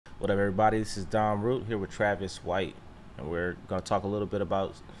What up, everybody? This is Don Root here with Travis White, and we're going to talk a little bit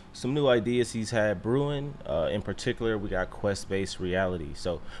about some new ideas he's had brewing. In particular, we got quest-based reality.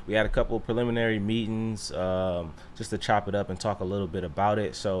 So we had a couple of preliminary meetings just to chop it up and talk a little bit about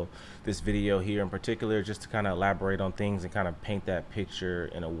it. So this video here in particular, just to kind of elaborate on things and kind of paint that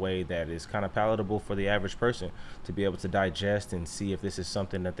picture in a way that is kind of palatable for the average person to be able to digest and see if this is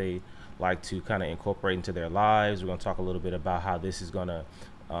something that they like to kind of incorporate into their lives. We're going to talk a little bit about how this is going to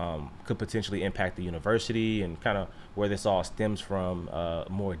could potentially impact the university and kind of where this all stems from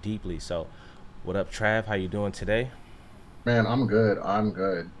more deeply. So, what up, Trav? How you doing today? Man, I'm good. I'm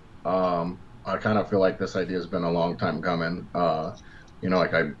good. I kind of feel like this idea has been a long time coming.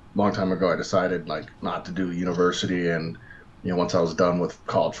 Like long time ago, I decided like not to do university, and once I was done with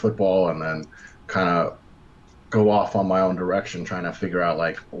college football, and then kind of go off on my own direction, trying to figure out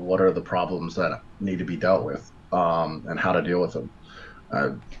like what are the problems that need to be dealt with, and how to deal with them.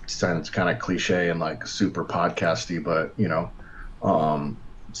 It sounds kind of cliche and like super podcasty, but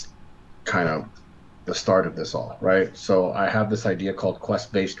it's kind of the start of this all, right? So I have this idea called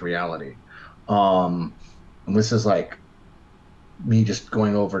quest-based reality. And this is like me just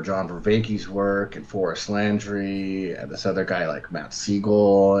going over John Vervaeke's work and Forrest Landry and this other guy like Matt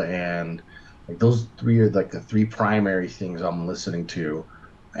Siegel, and like those three are like the three primary things I'm listening to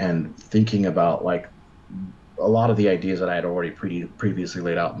and thinking about like a lot of the ideas that I had already previously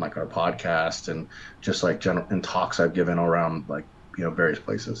laid out in like our podcast and just like general in talks I've given around like various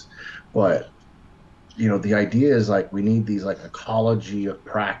places. But the idea is like we need these like ecology of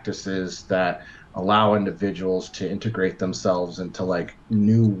practices that allow individuals to integrate themselves into like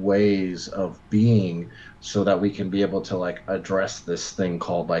new ways of being so that we can be able to like address this thing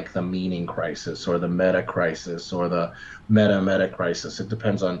called like the meaning crisis or the meta crisis or the meta crisis. It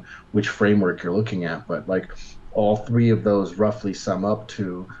depends on which framework you're looking at, but like all three of those roughly sum up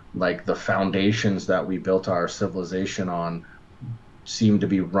to like the foundations that we built our civilization on seem to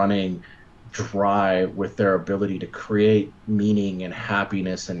be running dry with their ability to create meaning and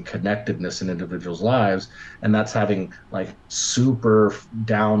happiness and connectedness in individuals' lives. And that's having like super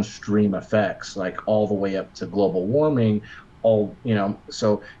downstream effects, like all the way up to global warming.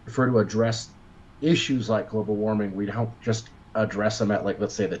 So if we're to address issues like global warming, we don't just address them at like,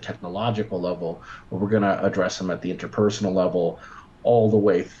 let's say, the technological level, but we're going to address them at the interpersonal level all the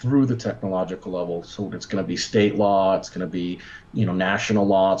way through the technological level. So it's going to be state law, it's going to be, national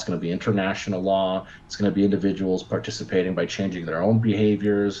law, it's going to be international law, it's going to be individuals participating by changing their own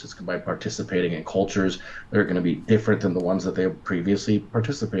behaviors, it's going to be participating in cultures that are going to be different than the ones that they were previously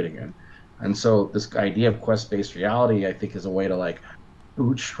participating in. And so this idea of quest-based reality, I think, is a way to like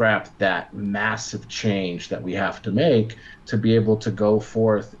bootstrap that massive change that we have to make to be able to go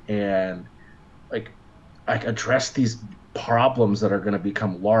forth and like address these problems that are going to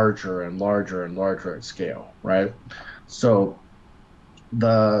become larger and larger and larger at scale, right? So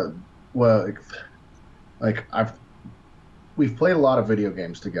the well, like I've we've played a lot of video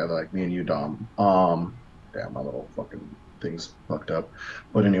games together, like me and you, Dom. Damn, my little fucking thing's fucked up.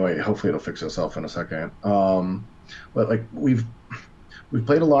 But anyway, hopefully it'll fix itself in a second. But like we've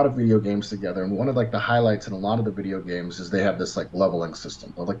played a lot of video games together, and one of like the highlights in a lot of the video games is they have this like leveling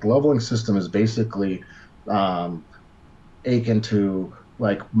system. But, like the leveling system is basically um akin to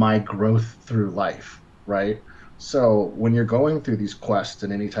like my growth through life, right? So when you're going through these quests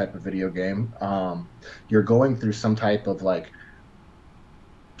in any type of video game, you're going through some type of like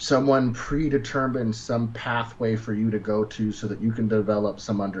someone predetermined some pathway for you to go to so that you can develop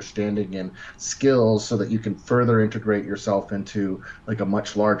some understanding and skills so that you can further integrate yourself into like a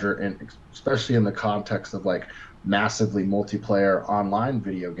much larger and especially in the context of like massively multiplayer online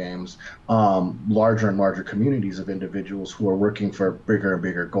video games, larger and larger communities of individuals who are working for bigger and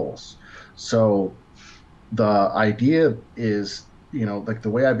bigger goals. So the idea is, like the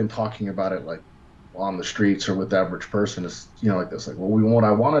way I've been talking about it, like on the streets or with the average person is, like this, like, well, what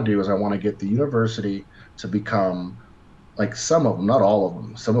I want to do is I want to get the university to become like some of them, not all of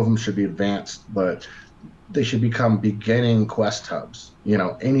them. Some of them should be advanced, but they should become beginning quest hubs.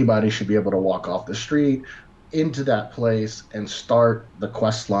 Anybody should be able to walk off the street into that place and start the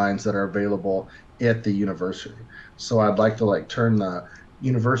quest lines that are available at the university. So I'd like to like turn the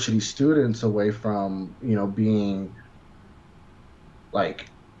university students away from, being like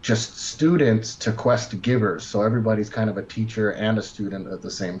just students to quest givers. So everybody's kind of a teacher and a student at the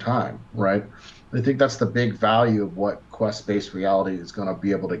same time, right? I think that's the big value of what quest-based reality is going to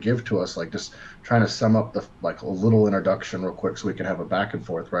be able to give to us. Like just trying to sum up the like a little introduction real quick so we can have a back and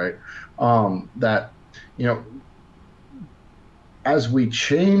forth, right? That you know as we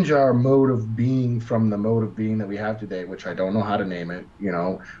change our mode of being from the mode of being that we have today, which I don't know how to name it,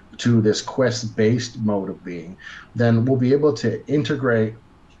 to this quest-based mode of being, then we'll be able to integrate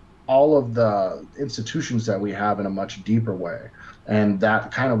all of the institutions that we have in a much deeper way. And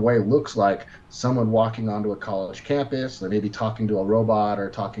that kind of way looks like someone walking onto a college campus, they may be talking to a robot or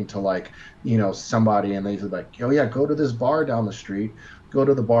talking to like, somebody, and they're like, oh yeah, go to this bar down the street, go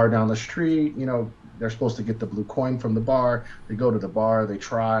to the bar down the street, they're supposed to get the blue coin from the bar. They go to the bar, they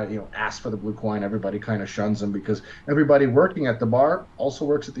try, ask for the blue coin. Everybody kind of shuns them because everybody working at the bar also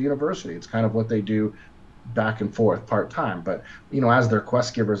works at the university. It's kind of what they do back and forth part-time. But as their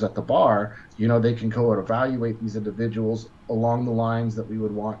quest givers at the bar, they can go and evaluate these individuals along the lines that we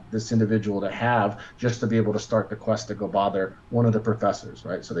would want this individual to have, just to be able to start the quest to go bother one of the professors,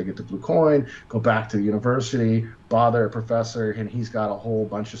 right? So they get the blue coin, go back to the university, bother a professor, and he's got a whole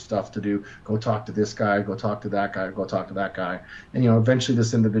bunch of stuff to do. Go talk to this guy, go talk to that guy, go talk to that guy. And eventually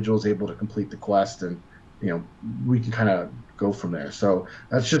this individual is able to complete the quest, and we can kind of go from there. So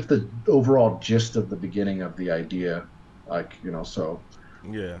that's just the overall gist of the beginning of the idea. Like, so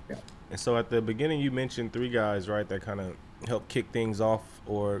Yeah. yeah. And so at the beginning, you mentioned three guys, right, that kind of helped kick things off,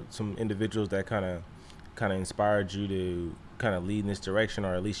 or some individuals that kind of inspired you to kind of lead in this direction,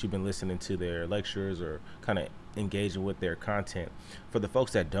 or at least you've been listening to their lectures or kind of engaging with their content. For the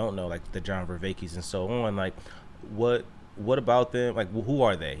folks that don't know, like the John Vervakes and so on, like what what about them? Like, who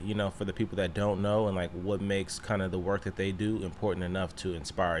are they? For the people that don't know, and like what makes kind of the work that they do important enough to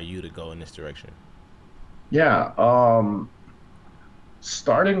inspire you to go in this direction? Yeah.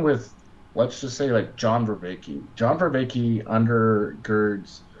 Starting with, let's just say, like John Vervaeke. John Vervaeke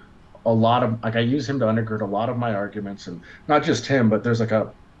undergirds a lot of, like, I use him to undergird a lot of my arguments, and not just him, but there's like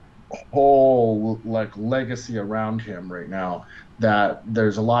a whole like legacy around him right now, that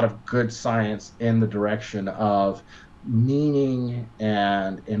there's a lot of good science in the direction of meaning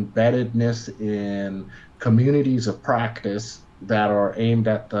and embeddedness in communities of practice that are aimed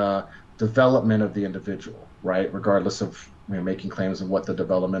at the development of the individual, right? Regardless of, making claims of what the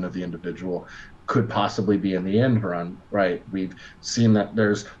development of the individual could possibly be in the end run, right? We've seen that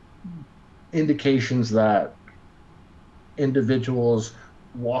there's indications that individuals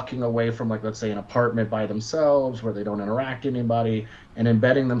walking away from, like, let's say, an apartment by themselves where they don't interact with anybody, and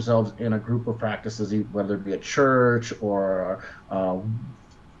embedding themselves in a group of practices, whether it be a church or a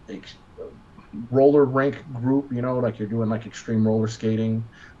roller rink group, like you're doing like extreme roller skating,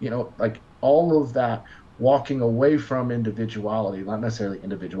 like all of that, walking away from individuality, not necessarily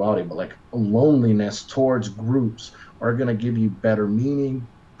individuality, but like loneliness towards groups, are going to give you better meaning,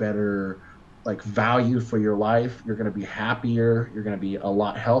 better like value for your life. You're going to be happier. You're going to be a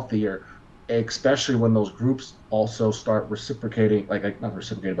lot healthier, especially when those groups also start reciprocating, like not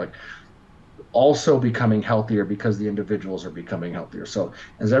reciprocating, like also becoming healthier because the individuals are becoming healthier. So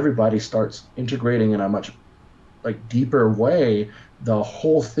as everybody starts integrating in a much like deeper way, the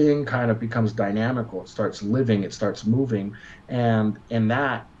whole thing kind of becomes dynamical. It starts living, it starts moving, and in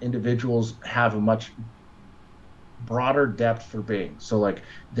that, individuals have a much broader depth for being. So like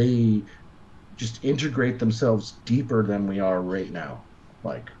they just integrate themselves deeper than we are right now.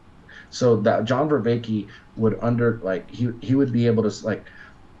 Like, so that John Vervaeke would under like he would be able to, like,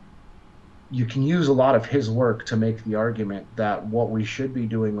 you can use a lot of his work to make the argument that what we should be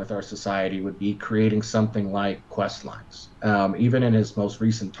doing with our society would be creating something like quest lines. Even in his most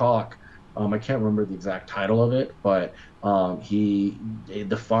recent talk, I can't remember the exact title of it, but he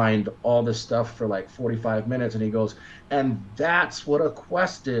defined all this stuff for like 45 minutes, and he goes, and that's what a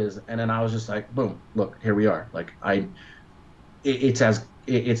quest is. And then I was just like, boom, look, here we are. Like, it's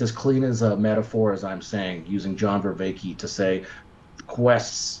as clean as a metaphor as I'm saying, using John Vervaeke to say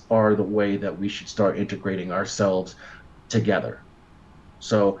quests are the way that we should start integrating ourselves together.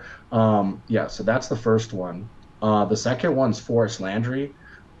 So, yeah, so that's the first one. The second one's Forrest Landry.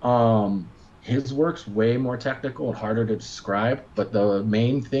 His work's way more technical and harder to describe, but the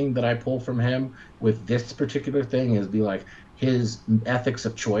main thing that I pull from him with this particular thing is be like his ethics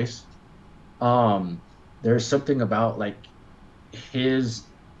of choice. Um, there's something about like his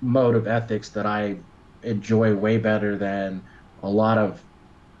mode of ethics that I enjoy way better than a lot of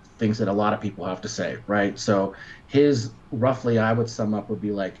things that a lot of people have to say, right? So his, roughly, I would sum up, would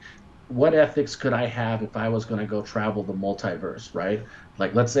be like, what ethics could I have if I was going to go travel the multiverse, right?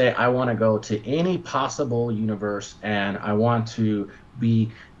 Like, let's say I want to go to any possible universe and I want to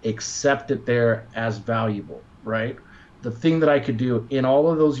be accepted there as valuable, right? The thing that I could do in all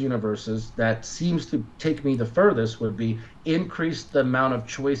of those universes that seems to take me the furthest would be increase the amount of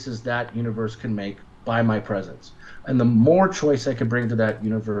choices that universe can make by my presence. And the more choice I could bring to that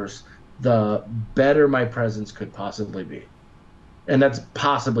universe, the better my presence could possibly be. And that's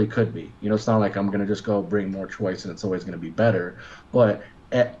possibly could be. It's not like I'm going to just go bring more choice and it's always going to be better. But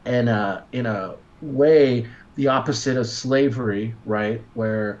in a way, the opposite of slavery, right,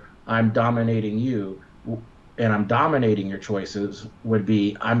 where I'm dominating you and I'm dominating your choices would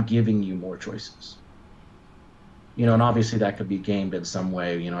be I'm giving you more choices. And Okay. obviously that could be gamed in some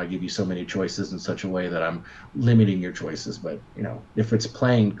way. I give you so many choices in such a way that I'm limiting your choices. But, if it's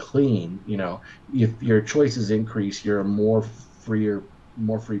playing clean, if your choices increase, you're a more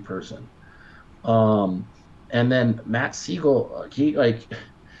free person. Um, and then Matt Siegel, he like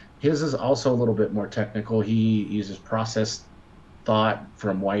his is also a little bit more technical. He uses process thought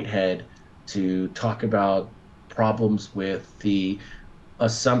from Whitehead to talk about problems with the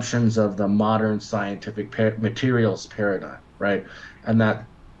assumptions of the modern scientific materials paradigm, right? And that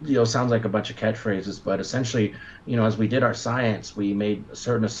sounds like a bunch of catchphrases, but essentially, as we did our science, we made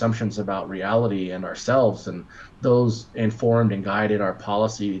certain assumptions about reality and ourselves, and those informed and guided our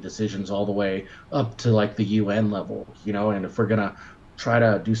policy decisions all the way up to like the UN level. And if we're gonna try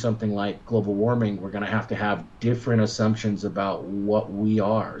to do something like global warming, we're going to have different assumptions about what we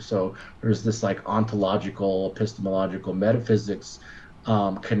are. So there's this like ontological, epistemological metaphysics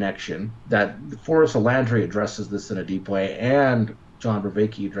connection that Forrest Landry addresses this in a deep way, and John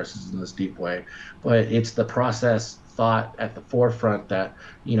Vervaeke addresses in this deep way. But it's the process thought at the forefront that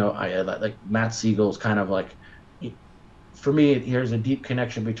I like Matt Siegel's kind of like for me, there's a deep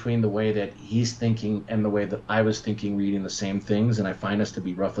connection between the way that he's thinking and the way that I was thinking, reading the same things, and I find us to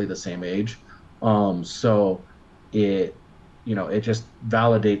be roughly the same age. So it, it just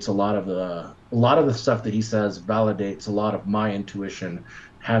validates a lot of the stuff that he says validates a lot of my intuition,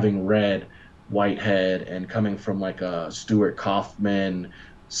 having read Whitehead and coming from like a Stuart Kaufman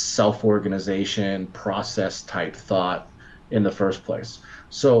self-organization process type thought in the first place.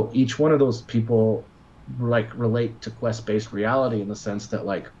 So each one of those people like relate to quest-based reality in the sense that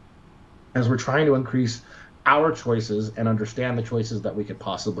like as we're trying to increase our choices and understand the choices that we could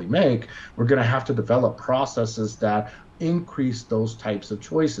possibly make, we're going to have to develop processes that increase those types of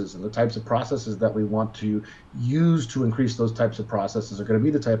choices. And the types of processes that we want to use to increase those types of processes are going to be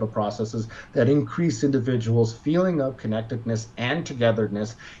the type of processes that increase individuals' feeling of connectedness and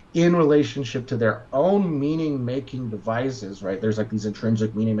togetherness in relationship to their own meaning making devices, right? There's like these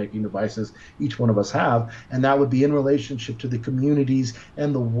intrinsic meaning making devices each one of us have, and that would be in relationship to the communities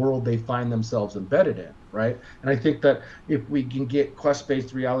and the world they find themselves embedded in, right? And I think that if we can get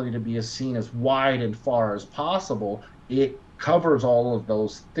quest-based reality to be as seen as wide and far as possible, it covers all of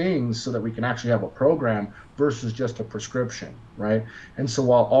those things so that we can actually have a program versus just a prescription, right? And so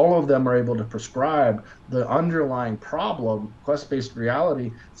while all of them are able to prescribe the underlying problem, quest-based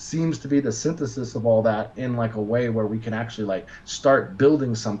reality seems to be the synthesis of all that in like a way where we can actually like start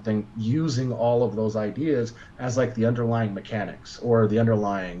building something using all of those ideas as like the underlying mechanics or the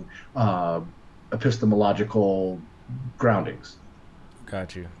underlying epistemological groundings.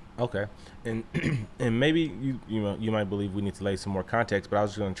 Got you. Okay. And and maybe you might believe we need to lay some more context, but I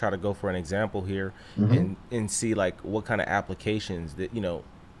was going to try to go for an example here Mm-hmm. and see like what kind of applications that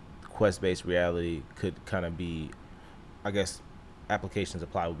quest based reality could kind of be. I guess applications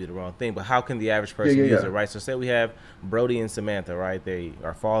apply would be the wrong thing, but how can the average Yeah, person yeah, use it, yeah. right? So say we have Brody and Samantha, right? They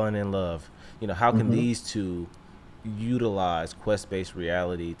are falling in love. How can Mm-hmm. these two utilize quest based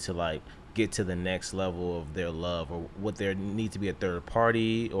reality to like get to the next level of their love, or would there need to be a third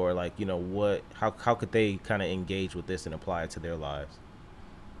party, or like what how could they kind of engage with this and apply it to their lives?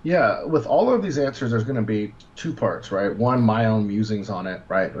 Yeah, with all of these answers, there's going to be two parts, right? One, my own musings on it,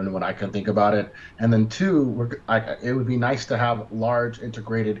 right? And when I can think about it. And then two, it would be nice to have large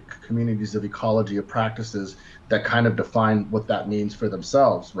integrated communities of ecology of practices that kind of define what that means for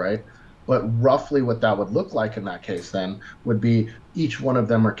themselves, right? But roughly what that would look like in that case then would be each one of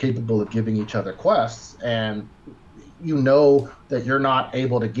them are capable of giving each other quests, and you know that you're not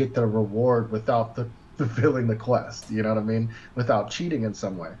able to get the reward without the fulfilling the quest, you know what I mean, without cheating in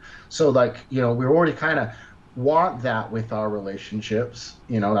some way. So like we already kind of want that with our relationships.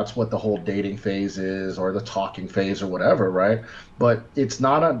 That's what the whole dating phase is, or the talking phase, or whatever, right? But it's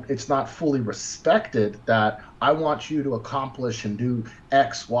not fully respected that I want you to accomplish and do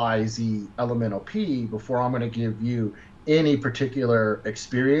XYZ elemental P before I'm going to give you any particular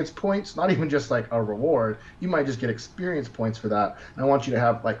experience points, not even just like a reward. You might just get experience points for that. And I want you to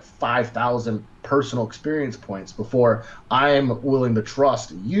have like 5,000 personal experience points before I'm willing to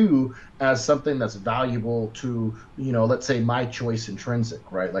trust you as something that's valuable to, let's say my choice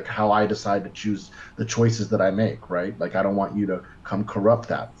intrinsic, right? Like how I decide to choose the choices that I make, right? Like I don't want you to come corrupt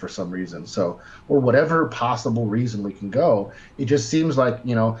that for some reason. So, or whatever possible reason we can go, it just seems like,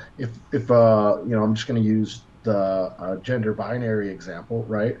 if I'm just going to use the gender binary example,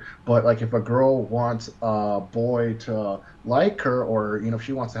 right? But like if a girl wants a boy to like her, or if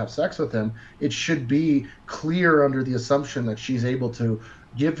she wants to have sex with him, it should be clear under the assumption that she's able to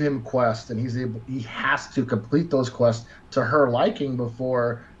give him quests, and he has to complete those quests to her liking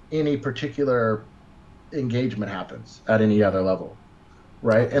before any particular engagement happens at any other Mm-hmm. level,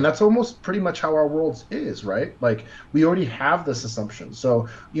 right? Okay. And that's almost pretty much how our world is, right? Like we already have this assumption. So,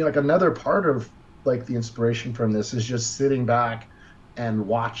 like another part of like the inspiration from this is just sitting back and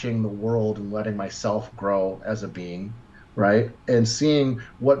watching the world and letting myself grow as a being, right? And seeing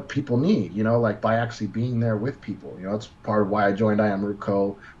what people need, like by actually being there with people. That's part of why I joined I Am Root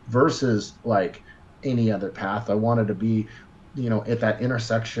Co versus like any other path. I wanted to be, at that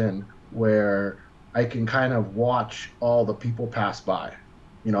intersection where I can kind of watch all the people pass by.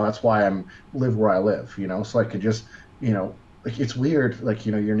 That's why I'm live where I live, so I could just, like it's weird, like,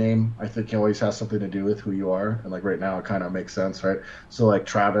 your name, I think always has something to do with who you are. And like right now it kind of makes sense, right? So like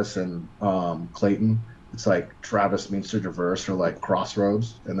Travis and Clayton, it's like Travis means to traverse or like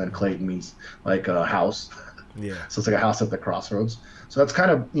crossroads, and then Clayton means like a house. Yeah. So it's like a house at the crossroads. So that's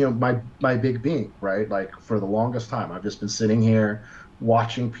kind of, my big being, right? Like for the longest time, I've just been sitting here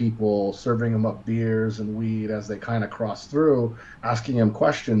watching people, serving them up beers and weed as they kind of cross through, asking them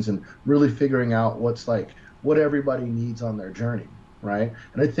questions and really figuring out what everybody needs on their journey, right?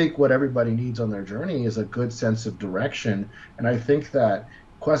 And I think what everybody needs on their journey is a good sense of direction. And I think that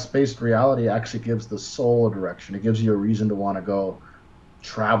quest-based reality actually gives the soul a direction. It gives you a reason to want to go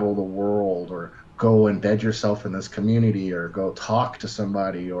travel the world, or go embed yourself in this community, or go talk to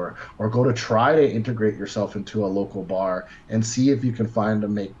somebody, or go to try to integrate yourself into a local bar and see if you can find to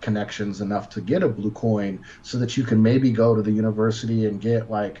make connections enough to get a blue coin so that you can maybe go to the university and get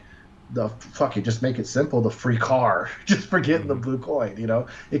like the fuck it, just make it simple, the free car, just for getting the Mm-hmm. blue coin.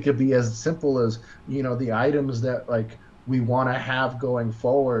 It could be as simple as the items that like we want to have going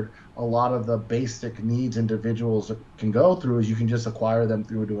forward. A lot of the basic needs individuals can go through is you can just acquire them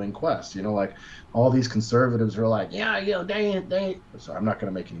through doing quests. Like all these conservatives are like, yeah, they. So I'm not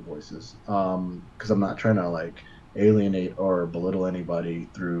going to make any voices, because I'm not trying to like alienate or belittle anybody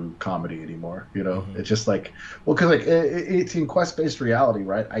through comedy anymore. Mm-hmm. It's just like, well, because like it's in quest-based reality,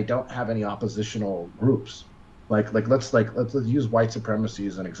 right? I don't have any oppositional groups. Let's use white supremacy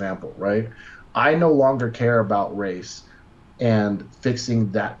as an example, right? I no longer care about race and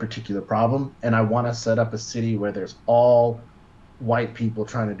fixing that particular problem. And I want to set up a city where there's all white people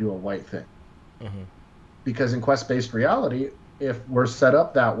trying to do a white thing. Mm-hmm. Because in quest based reality, if we're set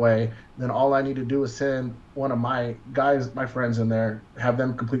up that way, then all I need to do is send one of my guys, my friends in there, have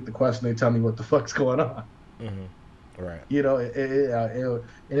them complete the quest, and they tell me what the fuck's going on. Mm-hmm. Right.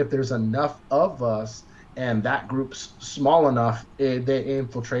 And if there's enough of us and that group's small enough, the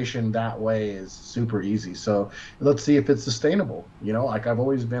infiltration that way is super easy. So let's see if it's sustainable. Like I've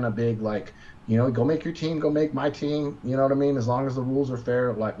always been a big like, go make your team, go make my team. You know what I mean? As long as the rules are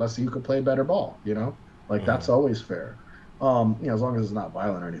fair, like let's see who can play better ball. Like Mm-hmm. that's always fair. As long as it's not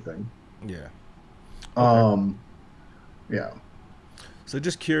violent or anything. Yeah. Okay. Um, yeah. So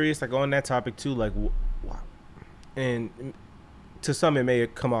just curious, like on that topic too, like, and to some it may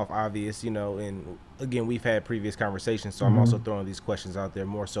come off obvious, and again we've had previous conversations, so I'm also Hmm. throwing these questions out there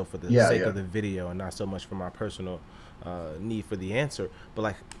more so for the Yeah, sake yeah. of the video and not so much for my personal need for the answer. But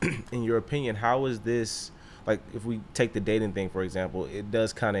like, in your opinion, how is this, like if we take the dating thing for example, it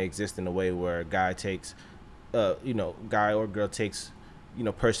does kind of exist in a way where a guy takes guy or girl takes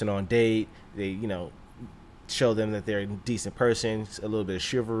person on date, they show them that they're a decent person, a little bit of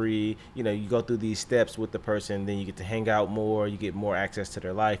chivalry. You go through these steps with the person, then you get to hang out more, you get more access to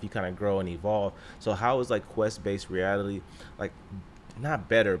their life, you kind of grow and evolve. So how is like quest-based reality, like not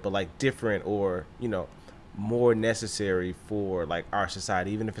better, but like different, or more necessary for like our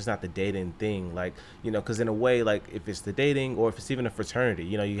society, even if it's not the dating thing, like because in a way, like if it's the dating or if it's even a fraternity,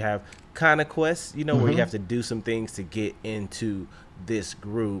 you have kind of quests, where you have Hmm. to do some things to get into this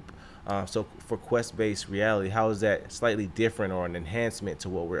group. So for quest-based reality, how is that slightly different or an enhancement to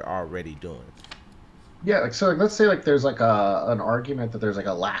what we're already doing? Yeah, like so like let's say like there's like an argument that there's like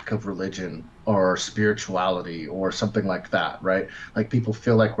a lack of religion or spirituality or something like that, right? Like people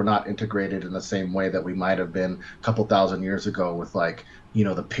feel like we're not integrated in the same way that we might have been a couple thousand years ago with like,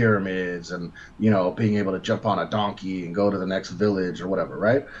 the pyramids and, being able to jump on a donkey and go to the next village or whatever,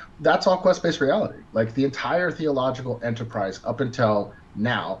 right? That's all quest-based reality. Like the entire theological enterprise up until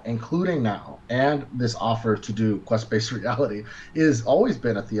now, including now, and this offer to do quest-based reality is always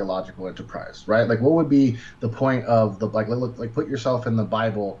been a theological enterprise, right? Like, what would be the point of the like put yourself in the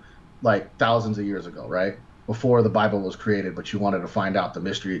Bible like thousands of years ago, right? Before the Bible was created, but you wanted to find out the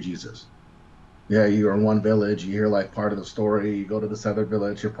mystery of Jesus. Yeah, you're in one village, you hear like part of the story, you go to this other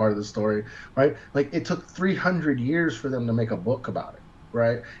village, you're part of the story, right? Like it took 300 years for them to make a book about it,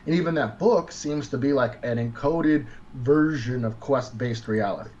 right? And even that book seems to be like an encoded version of quest-based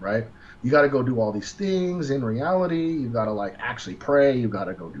reality, right? You got to go do all these things in reality. You got to like actually pray. You got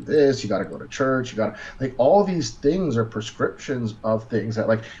to go do this. You got to go to church. You got to like all these things are prescriptions of things that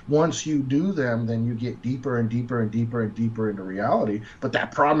like once you do them, then you get deeper and deeper and deeper and deeper into reality. But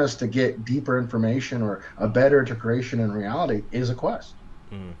that promise to get deeper information or a better integration in reality is a quest.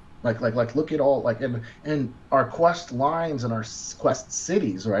 Mm. Like look at all like and our quest lines and our quest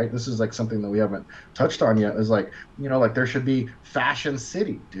cities, right? This is like something that we haven't touched on yet. Is like, like there should be fashion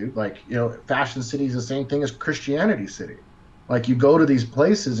city, dude. Like, fashion city is the same thing as Christianity city. Like you go to these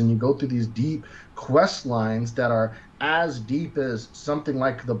places and you go through these deep quest lines that are as deep as something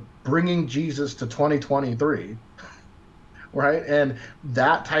like the bringing Jesus to 2023, right? And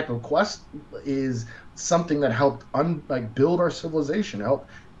that type of quest is something that helped like build our civilization, help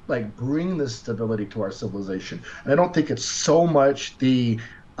like bring this stability to our civilization. And I don't think it's so much the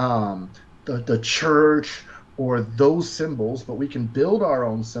church or those symbols, but we can build our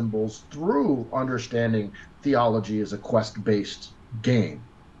own symbols through understanding theology as a quest-based game.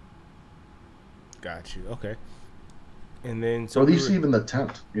 Got you. Okay. And then Or so at we least were, even the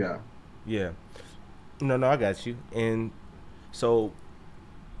tent. Yeah. yeah. No, no, I got you. And so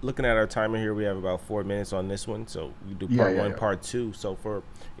looking at our timer here, we have about 4 minutes on this one. So we do Yeah, part yeah, one, yeah. part two. So for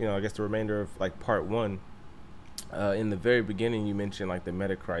I guess the remainder of like part one, in the very beginning, you mentioned like the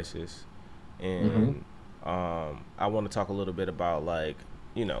meta crisis, Hmm. and I want to talk a little bit about like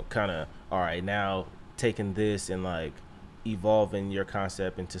kind of all right now taking this and like evolving your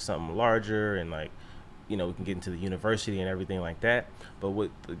concept into something larger and like we can get into the university and everything like that. But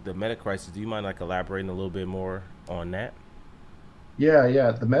with the meta crisis, do you mind like elaborating a little bit more on that? Yeah,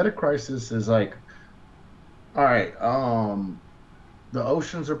 yeah. The meta crisis is like, all right, the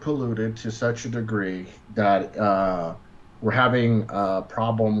oceans are polluted to such a degree that we're having a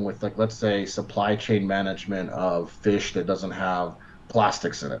problem with, like, let's say, supply chain management of fish that doesn't have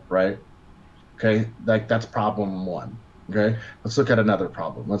plastics in it, right? Okay, like that's problem one. Okay, let's look at another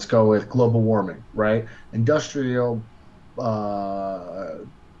problem. Let's go with global warming, right? Industrial uh,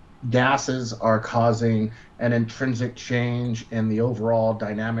 gases are causing an intrinsic change in the overall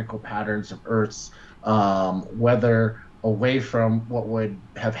dynamical patterns of Earth's weather away from what would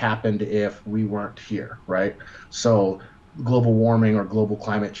have happened if we weren't here, right? So, global warming or global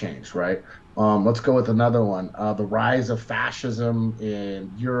climate change, right? Let's go with another one. The rise of fascism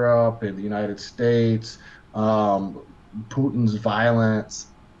in Europe, in the United States, um, Putin's violence,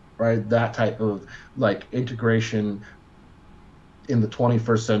 right? That type of like integration in the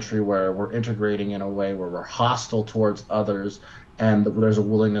 21st century where we're integrating in a way where we're hostile towards others and there's a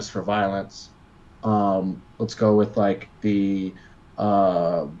willingness for violence. Let's go with like the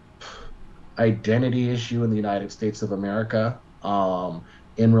uh, identity issue in the United States of America,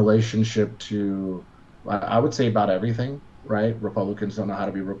 in relationship to, I would say, about everything, right? Republicans don't know how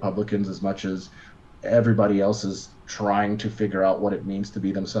to be Republicans as much as everybody else is trying to figure out what it means to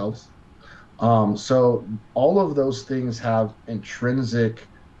be themselves. So all of those things have intrinsic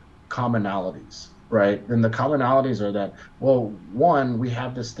commonalities, right? And the commonalities are that, well, one, we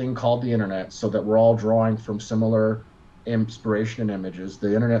have this thing called the internet, so that we're all drawing from similar inspiration and images.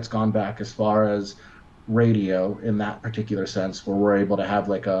 The internet's gone back as far as radio in that particular sense, where we're able to have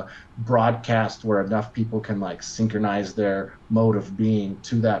like a broadcast where enough people can like synchronize their mode of being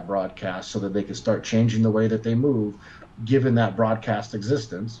to that broadcast so that they can start changing the way that they move given that broadcast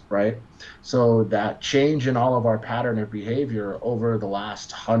existence, right? So that change in all of our pattern of behavior over the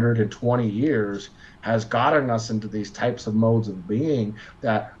last 120 years has gotten us into these types of modes of being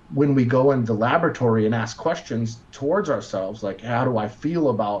that when we go in the laboratory and ask questions towards ourselves, like, how do I feel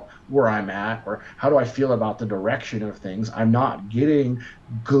about where I'm at? Or how do I feel about the direction of things? I'm not getting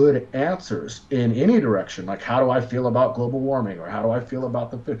good answers in any direction. Like, how do I feel about global warming? Or how do I feel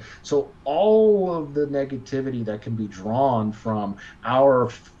about the. So, all of the negativity that can be drawn from our,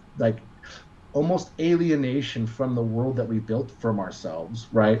 like, almost alienation from the world that we built from ourselves,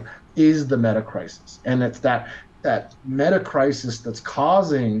 right, is the meta crisis. And it's that meta crisis that's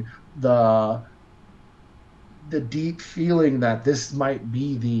causing the the deep feeling that this might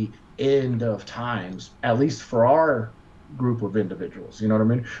be the end of times, at least for our group of individuals. You know what I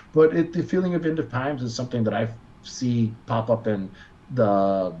mean? But the feeling of end of times is something that I see pop up in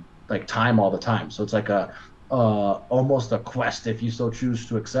the like time all the time. So it's like a almost a quest if you so choose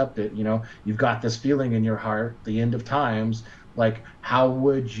to accept it. You've got this feeling in your heart, the end of times. Like, how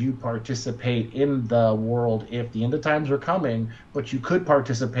would you participate in the world if the end of times were coming, but you could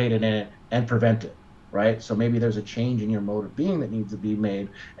participate in it and prevent it, right? So maybe there's a change in your mode of being that needs to be made,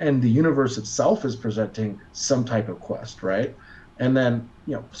 and the universe itself is presenting some type of quest, right? And then,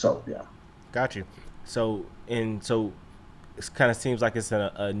 so yeah. Got you. So it kind of seems like it's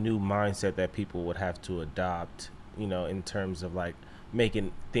a new mindset that people would have to adopt, in terms of like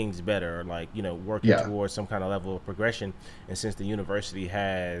making things better, or like, working Yeah. towards some kind of level of progression. And since the university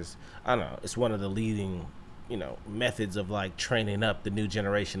has, I don't know, it's one of the leading, methods of like training up the new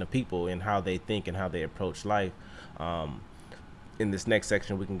generation of people in how they think and how they approach life. Um, in this next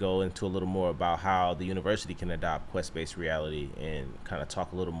section, we can go into a little more about how the university can adopt quest-based reality and kind of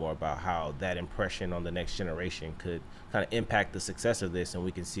talk a little more about how that impression on the next generation could kind of impact the success of this, and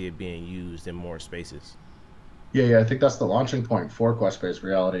we can see it being used in more spaces. Yeah, yeah, I think that's the launching point for quest-based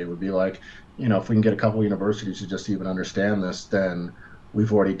reality. It would be like, if we can get a couple universities to just even understand this, then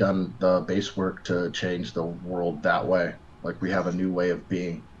we've already done the base work to change the world that way. Like we have a new way of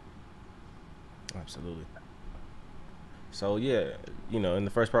being. Absolutely. So yeah, in the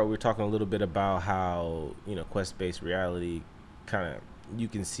first part, we were talking a little bit about how quest-based reality kind of, you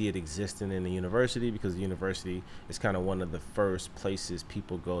can see it existing in the university, because the university is kind of one of the first places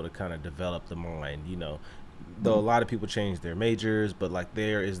people go to kind of develop the mind. Though a lot of people change their majors, but like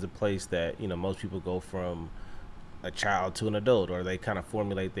there is the place that most people go from a child to an adult, or they kind of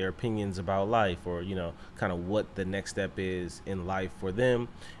formulate their opinions about life, or kind of what the next step is in life for them.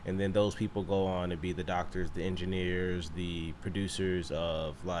 And then those people go on to be the doctors, the engineers, the producers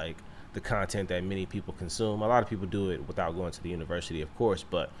of like the content that many people consume. A lot of people do it without going to the university, of course,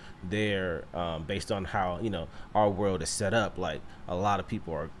 but they're based on how our world is set up. Like a lot of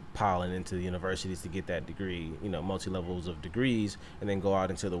people are piling into the universities to get that degree, multi levels of degrees, and then go out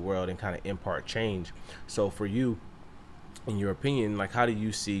into the world and kind of impart change. So for you, in your opinion, like how do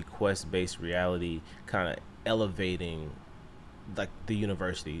you see quest-based reality kind of elevating like the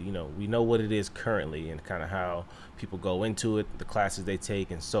university? We know what it is currently and kind of how people go into it, the classes they take,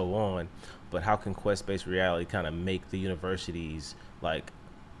 and so on. But how can quest-based reality kind of make the universities like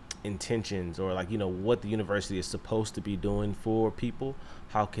intentions, or like what the university is supposed to be doing for people?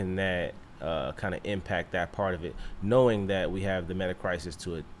 How can that kind of impact that part of it, knowing that we have the meta crisis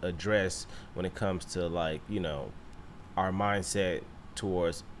to address when it comes to like our mindset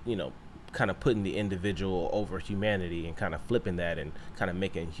towards kind of putting the individual over humanity, and kind of flipping that, and kind of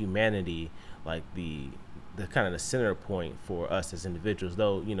making humanity like the kind of the center point for us as individuals.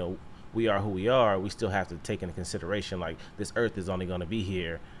 Though we are who we are, we still have to take into consideration like this earth is only going to be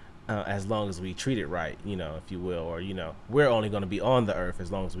here as long as we treat it right, if you will, or we're only going to be on the earth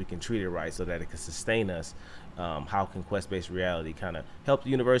as long as we can treat it right, so that it can sustain us. How can quest-based reality kind of help the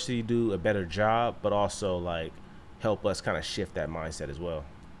university do a better job, but also like help us kind of shift that mindset as well?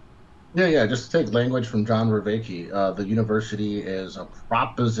 Yeah, yeah. Just to take language from John Vervaeke, the university is a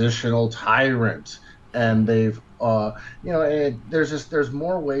propositional tyrant, and there's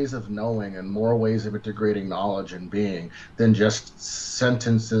more ways of knowing and more ways of integrating knowledge and being than just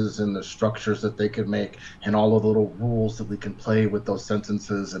sentences and the structures that they could make and all of the little rules that we can play with those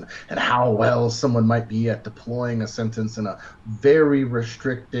sentences and how well someone might be at deploying a sentence in a very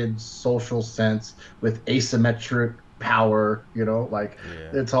restricted social sense with asymmetric power, like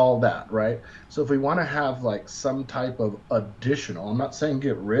Yeah. it's all that, right? So if we want to have like some type of additional, I'm not saying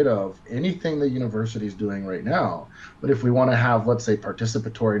get rid of anything the university is doing right now, but if we want to have, let's say,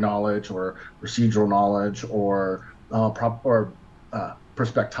 participatory knowledge or procedural knowledge or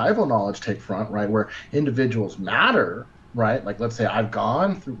perspectival knowledge take front, right, where individuals matter, right? Like let's say I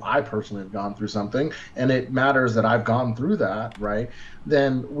personally have gone through something and it matters that I've gone through that, right?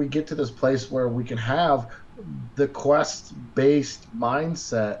 Then we get to this place where we can have the quest based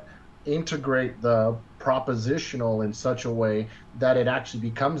mindset integrate the propositional in such a way that it actually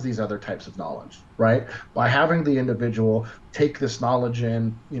becomes these other types of knowledge, right? By having the individual take this knowledge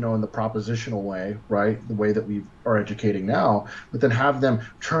in the propositional way, right? The way that we are educating now, but then have them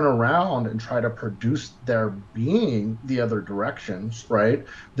turn around and try to produce their being the other directions, right?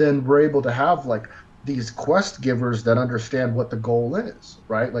 Then we're able to have like these quest givers that understand what the goal is,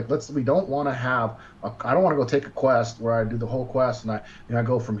 right? Like we don't want to have I don't want to go take a quest where I do the whole quest and I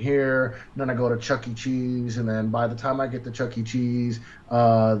go from here and then I go to Chuck E. Cheese, and then by the time I get to Chuck E. Cheese,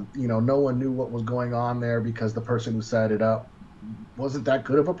 no one knew what was going on there because the person who set it up wasn't that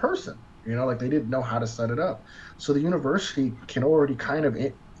good of a person. Like they didn't know how to set it up. So the university can already kind of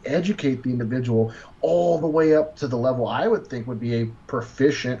educate the individual all the way up to the level I would think would be a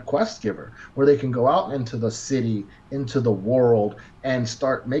proficient quest giver, where they can go out into the city, into the world, and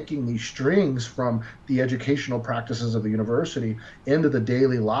start making these strings from the educational practices of the university into the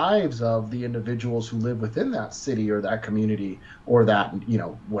daily lives of the individuals who live within that city or that community or that,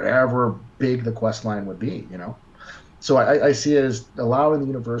 whatever big the quest line would be, So I see it as allowing the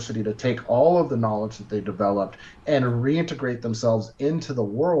university to take all of the knowledge that they developed and reintegrate themselves into the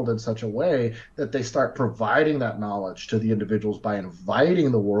world in such a way that they start providing that knowledge to the individuals by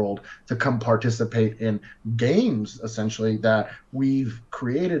inviting the world to come participate in games, essentially, that we've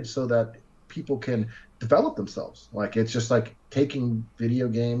created so that people can develop themselves. Like it's just like taking video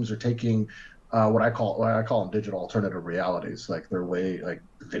games or taking what I call them digital alternative realities. Like they're way like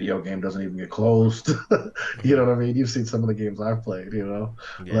the video game doesn't even get close to, you know what I mean? You've seen some of the games I've played, Yeah.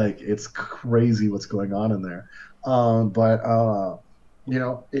 like it's crazy what's going on in there. But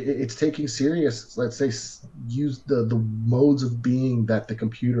it's taking serious, let's say, use the modes of being that the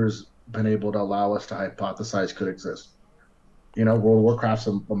computer's been able to allow us to hypothesize could exist. World of Warcraft's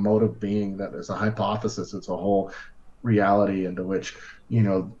a mode of being that is a hypothesis. It's a whole reality into which,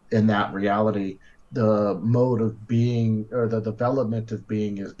 in that reality, the mode of being or the development of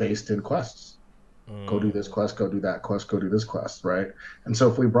being is based in quests. Go do Mm, this quest, go do that quest, go do this quest, right? And so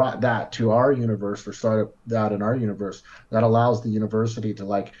if we brought that to our universe or started that in our universe, that allows the university to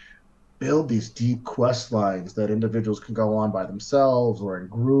like build these deep quest lines that individuals can go on by themselves or in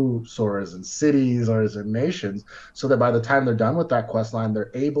groups or as in cities or as in nations, so that by the time they're done with that quest line,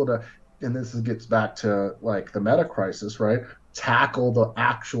 they're able to, and gets back to like the meta crisis, right? Tackle the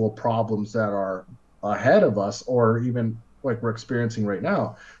actual problems that are ahead of us or even like we're experiencing right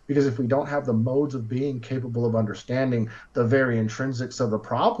now. Because if we don't have the modes of being capable of understanding the very intrinsics of the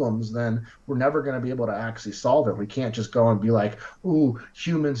problems, then we're never going to be able to actually solve it. We can't just go and be like, ooh,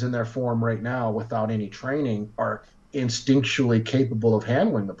 humans in their form right now without any training are instinctually capable of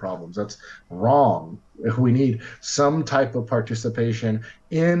handling the problems. That's wrong. We need some type of participation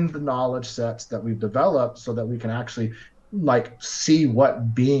in the knowledge sets that we've developed so that we can actually like see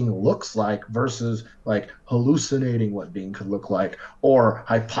what being looks like versus like hallucinating what being could look like or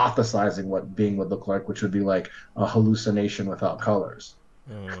hypothesizing what being would look like, which would be like a hallucination without colors.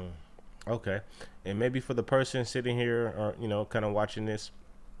 mm. Okay. And maybe for the person sitting here or kind of watching this,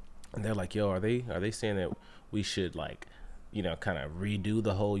 and they're like, "Yo, are they saying that we should like, kind of redo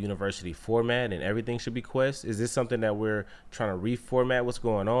the whole university format and everything should be Quest? Is this something that we're trying to reformat what's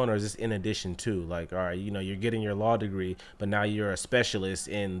going on, or is this in addition to like, all right, you're getting your law degree, but now you're a specialist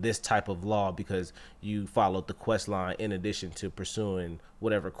in this type of law because you followed the Quest line in addition to pursuing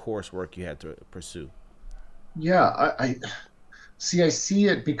whatever coursework you had to pursue." Yeah, I see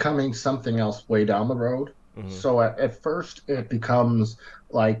it becoming something else way down the road. Mm-hmm. So at first, it becomes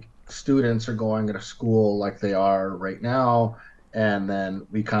like students are going to school like they are right now, and then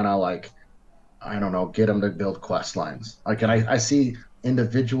we kind of like, I don't know, get them to build quest lines. Like, and Mm-hmm. I see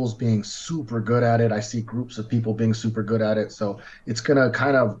individuals being super good at it. I see groups of people being super good at it. So it's gonna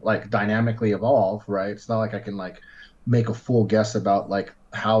kind of like dynamically evolve, right? It's not like I can like make a full guess about like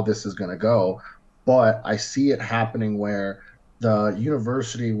how this is gonna go, but I see it happening where the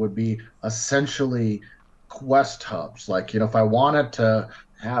university would be essentially quest hubs. Like, if I wanted to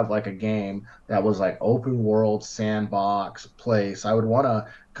have like a game that was like open world sandbox place, I would want to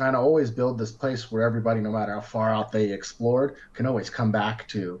kind of always build this place where everybody, no matter how far out they explored, can always come back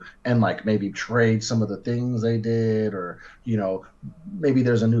to and like maybe trade some of the things they did, or maybe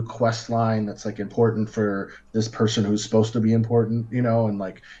there's a new quest line that's like important for this person who's supposed to be important, and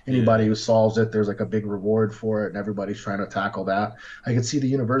like Yeah. anybody who solves it, there's like a big reward for it, and everybody's trying to tackle that. I could see the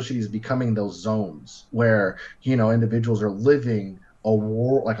universities becoming those zones where individuals are living a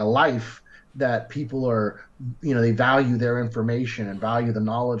war like a life that people are, they value their information and value the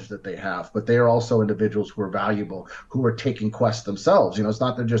knowledge that they have, but they are also individuals who are valuable, who are taking quests themselves. It's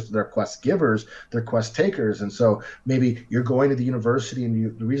not they're just they're quest givers, they're quest takers. And so maybe you're going to the university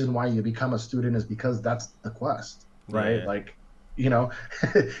and the reason why you become a student is because that's the quest, right? Yeah. Like, you know,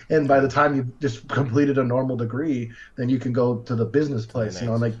 and by the time you've just completed a normal degree, then you can go to the business To the place, and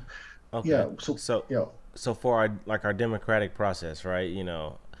next. like, Okay. yeah. So, So so for our democratic process, right?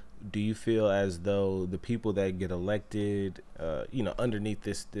 Do you feel as though the people that get elected, underneath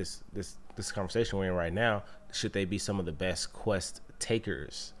this conversation we're in right now, should they be some of the best quest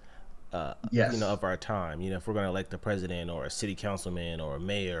takers, yes. of our time? If we're going to elect a president or a city councilman or a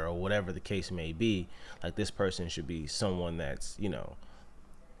mayor or whatever the case may be, like this person should be someone that's,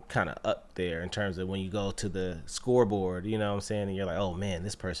 kind of up there in terms of when you go to the scoreboard, you know what I'm saying? And you're like, oh man,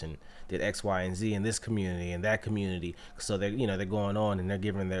 this person did X, Y, and Z in this community and that community. So they're, they're going on and they're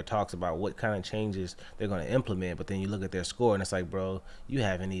giving their talks about what kind of changes they're going to implement. But then you look at their score and it's like, bro, you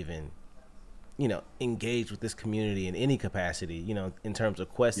haven't even, engaged with this community in any capacity, in terms of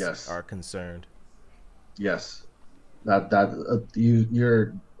quests Yes. are concerned. Yes.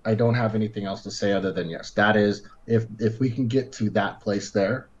 You're I don't have anything else to say other than yes. That is, if we can get to that place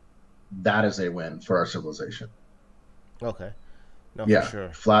there, that is a win for our civilization. Okay. No, for Yeah,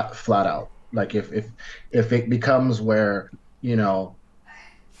 sure. flat out. Like if it becomes where, you know,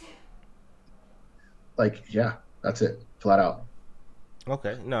 like yeah, that's it. Flat out.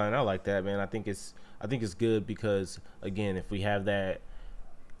 Okay. No, and I like that, man. I think it's good because again, if we have that,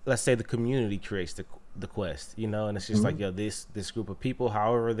 let's say the community creates the quest, and it's just like, Hmm. yo, this group of people,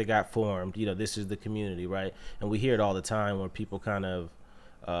 however they got formed, this is the community, right? And we hear it all the time where people kind of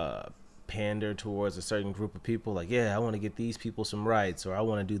uh pander towards a certain group of people, like, yeah, I want to get these people some rights, or I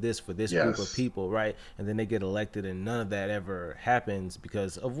want to do this for this group of Yes. people, right? And then they get elected and none of that ever happens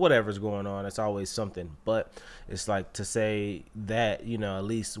because of whatever's going on. It's always something. But it's like to say that, at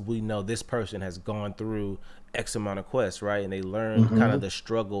least we know this person has gone through X amount of quests, right? And they learned kind of Hmm. the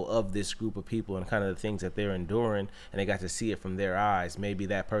struggle of this group of people and kind of the things that they're enduring, and they got to see it from their eyes. Maybe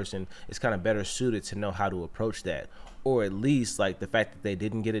that person is kind of better suited to know how to approach that. Or at least, like, the fact that they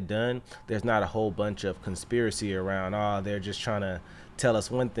didn't get it done, there's not a whole bunch of conspiracy around, oh, they're just trying to tell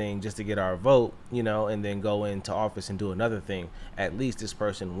us one thing just to get our vote, and then go into office and do another thing. At least this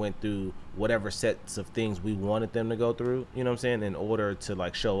person went through whatever sets of things we wanted them to go through, you know what I'm saying, in order to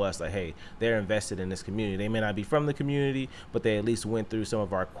like show us like, hey, they're invested in this community. They may not be from the community, but they at least went through some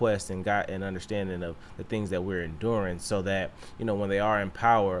of our quests and got an understanding of the things that we're enduring, so that, when they are in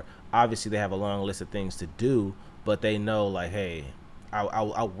power, obviously they have a long list of things to do, but they know like, hey,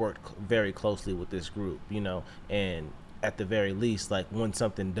 I work very closely with this group, and at the very least, like when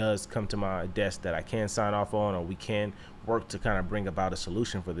something does come to my desk that I can sign off on, or we can work to kind of bring about a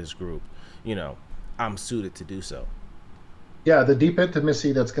solution for this group, you know, I'm suited to do so. Yeah, the deep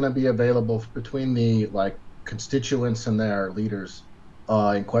intimacy that's going to be available between the like constituents and their leaders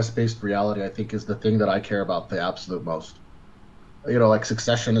in quest-based reality, I think, is the thing that I care about the absolute most. Like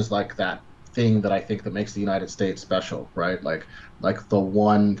succession is like that thing that I think that makes the United States special, right? Like the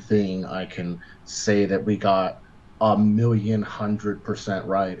one thing I can say that we got 1,100%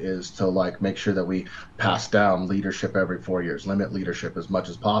 right is to like make sure that we pass down leadership every 4 years, limit leadership as much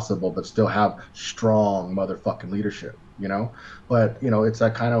as possible, but still have strong motherfucking leadership, you know? But it's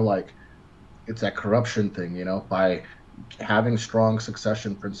that kind of like it's that corruption thing, by having strong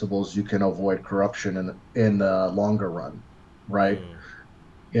succession principles, you can avoid corruption in the longer run, right? Mm,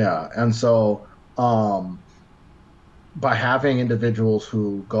 Yeah, and so by having individuals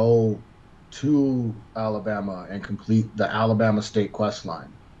who go to Alabama and complete the Alabama state quest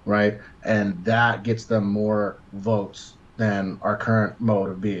line, right? And that gets them more votes than our current mode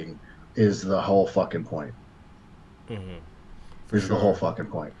of being is the whole fucking point. for Is the whole sure. fucking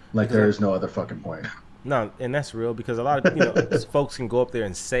point. Like Because there is no other fucking point. no, and that's real because a lot of folks can go up there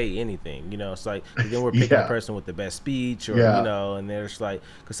and say anything. It's like then we're picking the Yeah. person with the best speech, or Yeah. and there's like,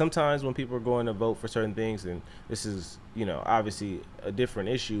 because sometimes when people are going to vote for certain things, and this is obviously a different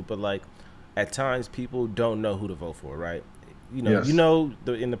issue, but like at times people don't know who to vote for, right? Yes.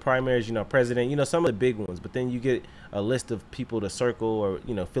 In the primaries, president, some of the big ones, but then you get a list of people to circle or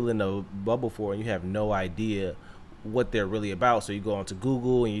fill in a bubble for, and you have no idea what they're really about. So you go onto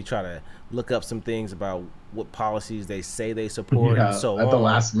Google and you try to look up some things about what policies they say they support and Yeah. so At the on.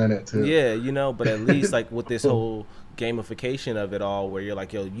 last minute too. Yeah, but at least like with this whole gamification of it all, where you're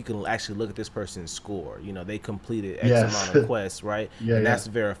like, yo, you can actually look at this person's score. They completed X amount Yes. of quests, right? Yeah, And yeah. that's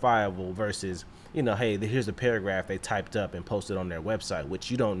verifiable versus, hey, here's a paragraph they typed up and posted on their website,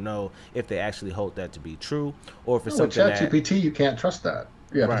 which you don't know if they actually hold that to be true or if it's No, with something that, ChatGPT, you can't trust that.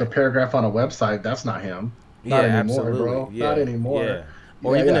 Yeah, if it's a right. paragraph on a website, that's not him. Yeah, Not anymore, absolutely. bro. Not Yeah, yeah. anymore.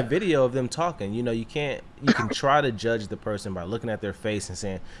 Or Yeah, even a yeah. video of them talking. You can try to judge the person by looking at their face and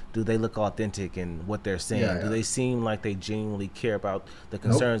saying, do they look authentic in what they're Yeah, saying? Do yeah. they seem like they genuinely care about the Nope.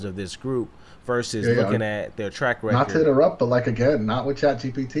 concerns of this group versus Yeah, yeah. looking at their track Not to record? interrupt, but like again, not with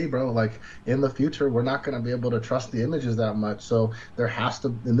ChatGPT, bro. Like in the future, we're not going to be able to trust the images that much. So there has to,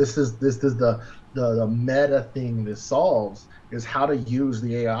 and this is the meta thing this solves is how to use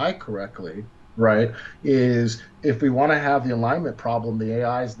the AI correctly, right? Is if we want to have the alignment problem, the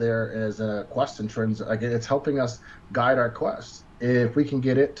AI is there as a quest trends. Like it's helping us guide our quests. If we can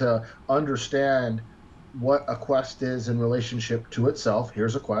get it to understand what a quest is in relationship to itself,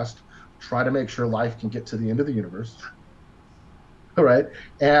 here's a quest. Try to make sure life can get to the end of the universe. right?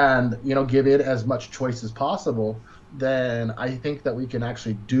 And give it as much choice as possible, then I think that we can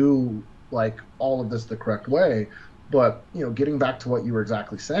actually do like all of this the correct way. But getting back to what you were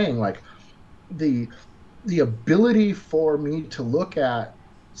exactly saying, like the the ability for me to look at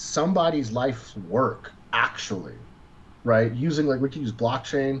somebody's life's work actually, right? Using like we can use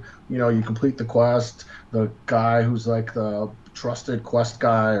blockchain. You complete the quest, the guy who's like the trusted quest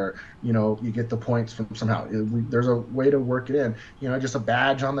guy, or you get the points from somehow. There's a way to work it in. Just a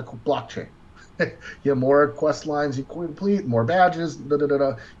badge on the blockchain. More quest lines you complete, more badges. Da, da, da,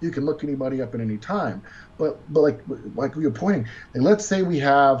 da. You can look anybody up at any time. But like we were pointing, like, let's say we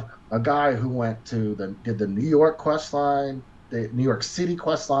have a guy who went to the did the New York quest line, the New York City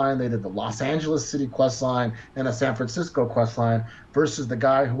quest line, they did the Los Angeles City quest line, and the San Francisco quest line, versus the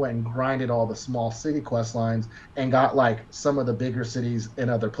guy who went and grinded all the small city quest lines and got like some of the bigger cities in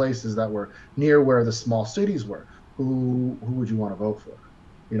other places that were near where the small cities were. Who would you want to vote for?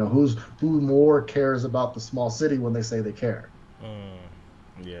 Who more cares about the small city when they say they care?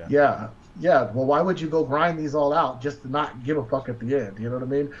 Yeah. Yeah, yeah. Well, why would you go grind these all out just to not give a fuck at the end? You know what I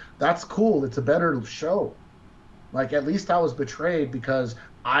mean? That's cool. It's a better show. Like at least I was betrayed because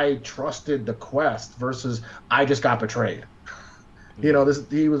I trusted the quest versus I just got betrayed. Yeah. This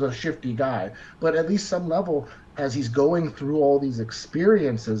he was a shifty guy, but at least some level, as he's going through all these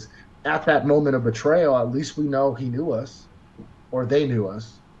experiences, at that moment of betrayal, at least we know he knew us or they knew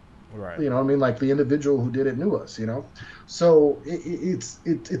us. Right. I mean, like the individual who did it knew us. So it's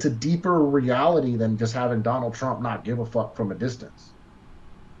a deeper reality than just having Donald Trump not give a fuck from a distance.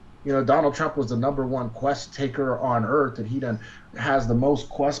 Donald Trump was the number one quest taker on earth, and he then has the most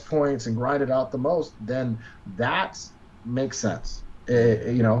quest points and grinded out the most. Then that makes sense.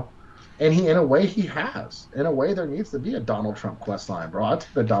 And he, in a way, he has. In a way, there needs to be a Donald Trump quest line, bro. I'd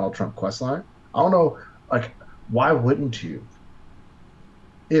take the Donald Trump quest line. I don't know, like, why wouldn't you?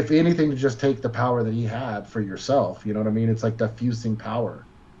 If anything, to just take the power that he had for yourself. You know what I mean? It's like diffusing power.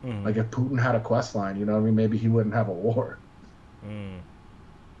 Mm-hmm. Like if Putin had a quest line, you know what I mean? Maybe he wouldn't have a war. Mm.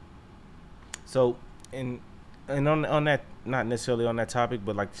 So, and on that, not necessarily on that topic,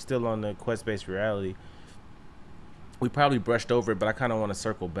 but like still on the quest based reality, we probably brushed over it, but I kind of want to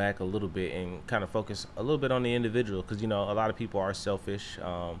circle back a little bit and kind of focus a little bit on the individual, because a lot of people are selfish,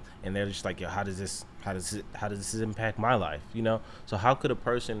 and they're just like, yo, how does this impact my life? So how could a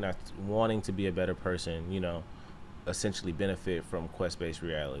person that's wanting to be a better person, essentially benefit from quest based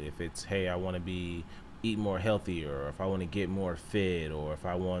reality? If it's, hey, I want to be eat more healthier, or if I want to get more fit, or if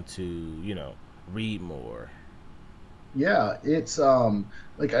I want to, read more. Yeah, it's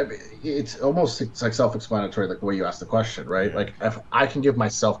like self-explanatory, like the way you asked the question, right? Yeah. Like if I can give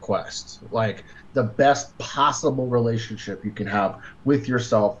myself quests, like the best possible relationship you can have with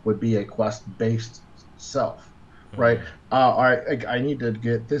yourself would be a quest-based self, right? Mm-hmm. All right, I need to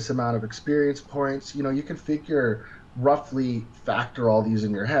get this amount of experience points. You can figure roughly factor all these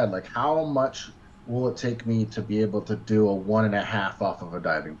in your head, like how much will it take me to be able to do a 1.5 off of a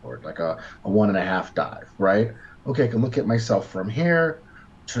diving board, like a 1.5 dive, right? Okay, I can look at myself from here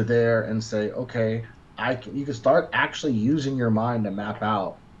to there and say, okay, you can start actually using your mind to map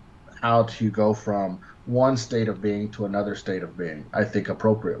out how to go from one state of being to another state of being, I think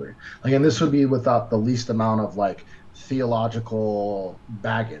appropriately. Like, and this would be without the least amount of like theological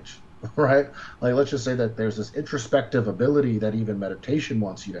baggage, right? Like, let's just say that there's this introspective ability that even meditation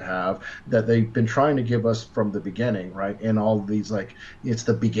wants you to have, that they've been trying to give us from the beginning, right? And all these, like, it's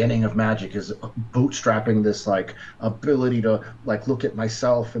the beginning of magic is bootstrapping this like ability to like look at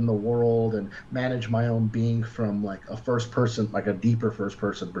myself in the world and manage my own being from like a first person, like a deeper first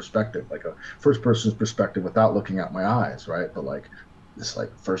person perspective, like a first person's perspective without looking at my eyes, right? But like this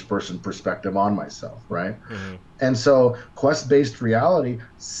like first person perspective on myself, right? Mm-hmm. And so quest based reality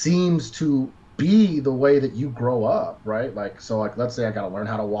seems to be the way that you grow up, right? Like, so like, let's say I got to learn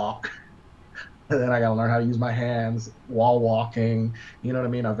how to walk, and then I got to learn how to use my hands while walking. You know what I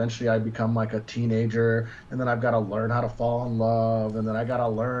mean? Eventually I become like a teenager, and then I've got to learn how to fall in love. And then I got to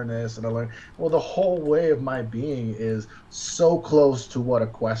learn this and I learn, well, the whole way of my being is so close to what a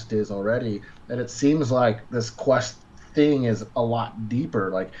quest is already that it seems like this quest thing is a lot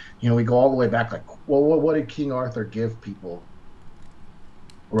deeper. Like, we go all the way back, like, well, what did King Arthur give people,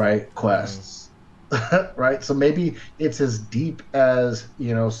 right? Mm-hmm. Quests. Right, so maybe it's as deep as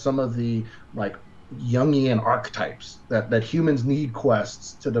some of the like Jungian archetypes that humans need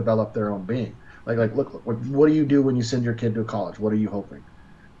quests to develop their own being. Like look, what do you do when you send your kid to college? What are you hoping?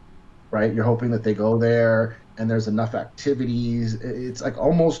 Right, you're hoping that they go there and there's enough activities. It's like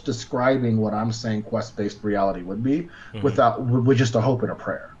almost describing what I'm saying quest-based reality would be, Mm-hmm. without with just a hope and a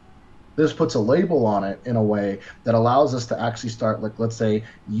prayer. this puts a label on it in a way that allows us to actually start, like, let's say,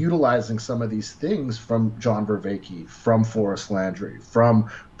 utilizing some of these things from John Vervaeke, from Forrest Landry,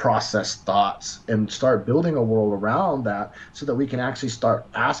 from processed thoughts, and start building a world around that so that we can actually start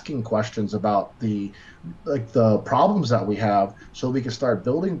asking questions about the problems that we have, so we can start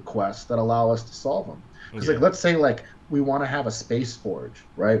building quests that allow us to solve them. Because, like, Yeah. let's say, like, we want to have a space forge,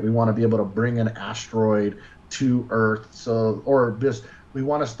 right? We want to be able to bring an asteroid to Earth, so, or just we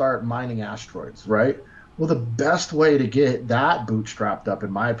want to start mining asteroids, right? Well, the best way to get that bootstrapped up,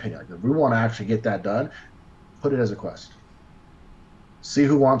 in my opinion, like, if we want to actually get that done, put it as a quest. See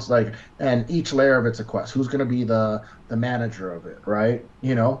who wants, like, and each layer of it's a quest. Who's going to be the manager of it, right?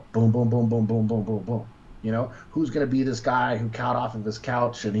 Boom, boom, boom, boom, boom, boom, boom, boom. Who's going to be this guy who got off of his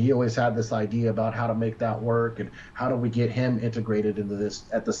couch and he always had this idea about how to make that work, and how do we get him integrated into this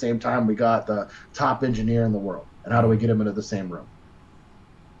at the same time we got the top engineer in the world, and how do we Hmm. get him into the same room?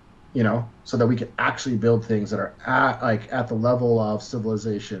 So that we can actually build things that are at the level of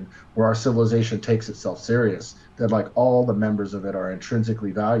civilization, where our civilization takes itself serious, that like all the members of it are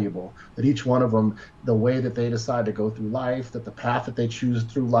intrinsically valuable, that each one of them, the way that they decide to go through life, that the path that they choose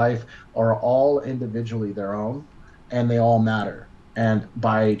through life are all individually their own, and they all matter. And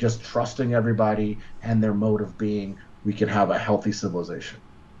by just trusting everybody and their mode of being, we can have a healthy civilization.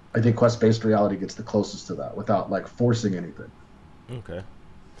 I think quest-based reality gets the closest to that without like forcing anything. Okay.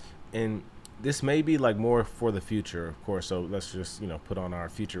 And this may be like more for the future, of course. So let's just put on our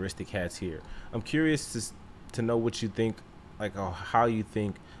futuristic hats here. I'm curious to know what you think, like, or how you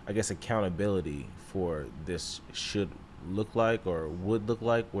think, I guess, accountability for this should look like or would look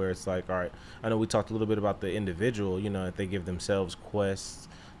like. Where it's like, all right, I know we talked a little bit about the individual. If they give themselves quests,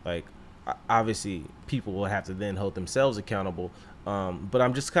 like obviously people will have to then hold themselves accountable. But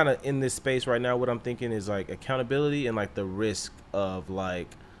I'm just kind of in this space right now. What I'm thinking is like accountability and like the risk of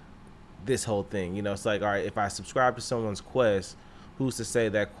like this whole thing. It's like, all right, if I subscribe to someone's quest, who's to say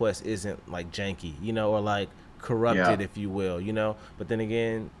that quest isn't like janky, or like corrupted, Yeah. if you will, But then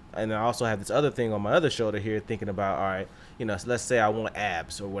again, and I also have this other thing on my other shoulder here, thinking about, all right, so let's say I want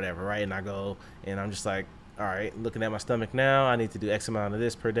abs or whatever, right? And I go and I'm just like, all right, looking at my stomach now, I need to do X amount of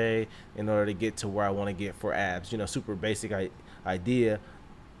this per day in order to get to where I want to get for abs. Super basic idea.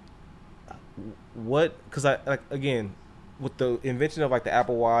 What? Because I like again, with the invention of like the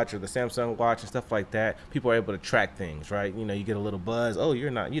Apple Watch or the Samsung Watch and stuff like that, people are able to track things, right? You get a little buzz. Oh,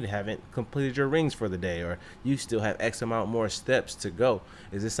 you haven't completed your rings for the day, or you still have X amount more steps to go.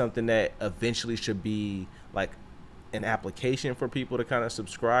 Is this something that eventually should be like an application for people to kind of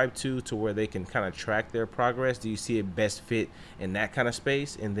subscribe to where they can kind of track their progress? Do you see it best fit in that kind of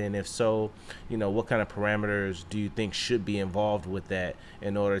space? And then if so, what kind of parameters do you think should be involved with that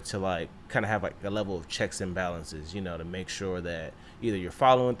in order to like kind of have like a level of checks and balances, to make sure that either you're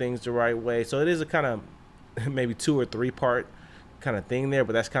following things the right way. So it is a kind of maybe 2 or 3 part kind of thing there,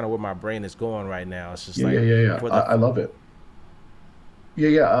 but that's kind of where my brain is going right now. It's just Yeah, yeah, like yeah, yeah. for I, the I love it. Yeah,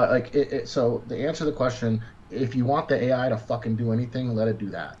 yeah. Like so the answer to the question, if you want the AI to fucking do anything, let it do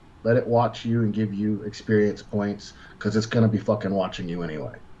that. Let it watch you and give you experience points, because it's gonna be fucking watching you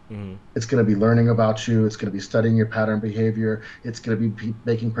anyway. mm-hmm, It's going to be learning about you. It's going to be studying your pattern behavior. It's going to be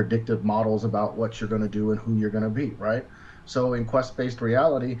making predictive models about what you're going to do and who you're going to be, right? So in quest-based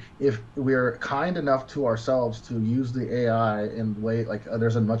reality, if we're kind enough to ourselves to use the AI in the way, like,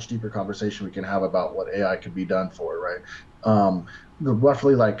 there's a much deeper conversation we can have about what AI could be done for, right? Um,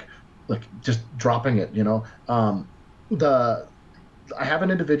 roughly like just dropping it, the I have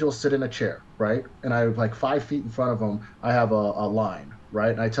an individual sit in a chair, right? And I like 5 feet in front of them, I have a line,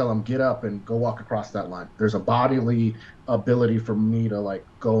 right? And I tell them, get up and go walk across that line. There's a bodily ability for me to like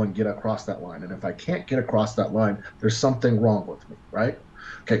go and get across that line. And if I can't get across that line, there's something wrong with me, right?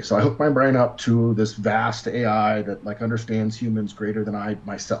 Okay, so I hook my brain up to this vast AI that like understands humans greater than I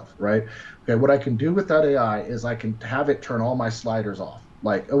myself, right? Okay, what I can do with that AI is I can have it turn all my sliders off.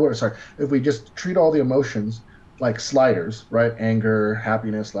 Like, oh, sorry, if we just treat all the emotions like sliders, right? Anger,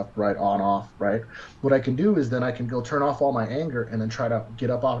 happiness, left, right, on, off, right? What I can do is then I can go turn off all my anger and then try to get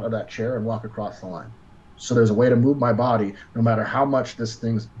up out of that chair and walk across the line. So there's a way to move my body no matter how much this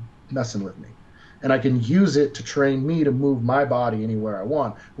thing's messing with me. And I can use it to train me to move my body anywhere I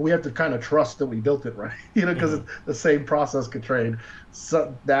want. But we have to kind of trust that we built it right, because mm-hmm, the same process could train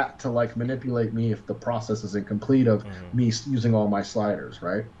that to like manipulate me if the process is incomplete of mm-hmm. me using all my sliders,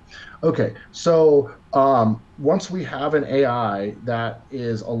 right? Okay, so once we have an AI that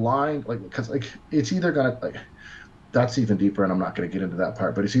is aligned, like, because like it's either gonna like that's even deeper, and I'm not going to get into that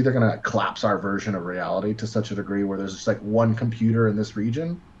part, but it's either going to collapse our version of reality to such a degree where there's just like one computer in this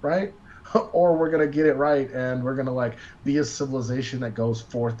region, right? or we're gonna get it right and we're gonna like be a civilization that goes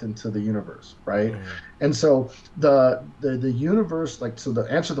forth into the universe, right? Mm-hmm. And so the universe, like, so to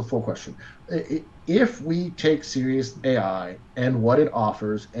answer the full question, if we take serious AI and what it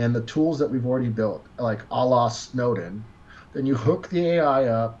offers and the tools that we've already built, like a la Snowden, then you hook the AI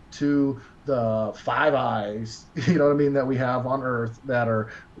up to the five eyes, you know what I mean, that we have on Earth that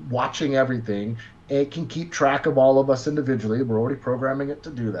are watching everything. It can keep track of all of us individually. We're already programming it to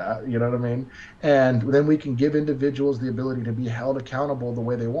do that. You know what I mean? And then we can give individuals the ability to be held accountable the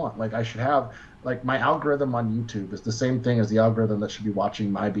way they want. Like I should have, like my algorithm on YouTube is the same thing as the algorithm that should be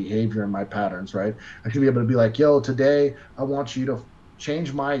watching my behavior and my patterns, right? I should be able to be like, yo, today I want you to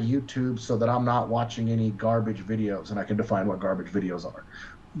change my YouTube so that I'm not watching any garbage videos and I can define what garbage videos are.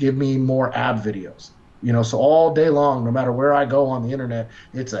 Give me more ab videos. You know, so all day long, no matter where I go on the internet,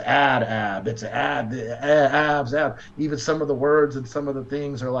 it's an ab, it's an ab. Even some of the words and some of the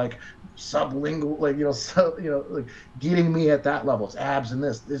things are like sublingual, like like getting me at that level. It's abs and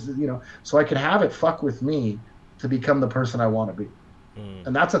this is so I can have it fuck with me to become the person I want to be. Mm-hmm.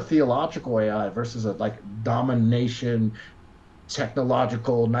 And that's a theological AI versus a like domination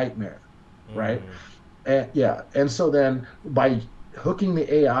technological nightmare, right? Mm-hmm. And yeah, and so then by hooking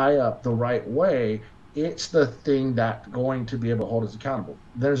the AI up the right way, it's the thing that's going to be able to hold us accountable.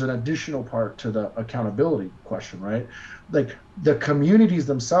 There's an additional part to the accountability question, right? Like the communities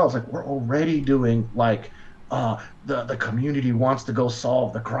themselves, like we're already doing like the community wants to go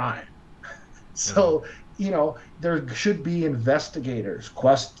solve the crime. Mm-hmm. So, there should be investigators,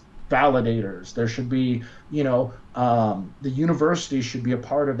 quest validators. There should be, the university should be a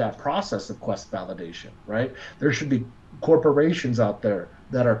part of that process of quest validation, right? There should be corporations out there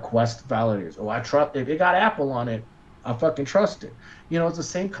that are quest validators. Oh, I trust if it got Apple on it, I fucking trust it. It's the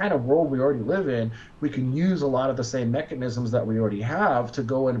same kind of world we already live in. We can use a lot of the same mechanisms that we already have to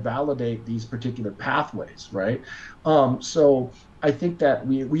go and validate these particular pathways, right? So I think that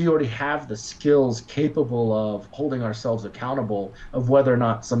we already have the skills capable of holding ourselves accountable of whether or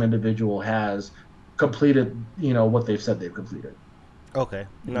not some individual has completed, what they've said they've completed. Okay.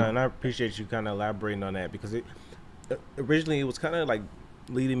 You No, know? and I appreciate you kind of elaborating on that because it originally it was kind of like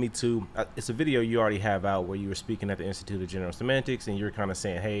leading me to it's a video you already have out where you were speaking at the Institute of General Semantics and you're kind of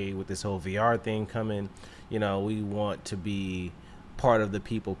saying, hey, with this whole VR thing coming, we want to be part of the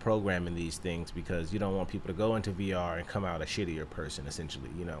people programming these things because you don't want people to go into VR and come out a shittier person. Essentially,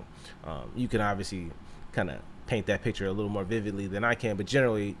 you can obviously kind of paint that picture a little more vividly than I can, but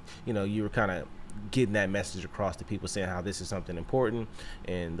generally, you were kind of getting that message across to people saying how this is something important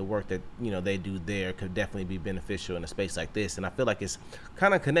and the work that they do there could definitely be beneficial in a space like this. And I feel like it's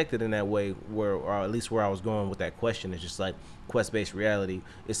kind of connected in that way where, or at least where I was going with that question, is just like quest-based reality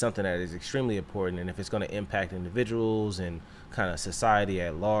is something that is extremely important, and if it's going to impact individuals and kind of society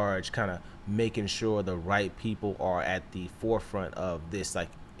at large, kind of making sure the right people are at the forefront of this like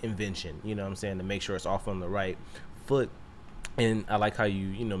invention, you know what I'm saying, to make sure it's off on the right foot. And I like how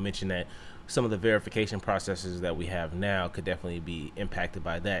you mentioned that some of the verification processes that we have now could definitely be impacted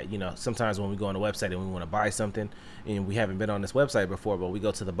by that. Sometimes when we go on a website and we want to buy something and we haven't been on this website before, but we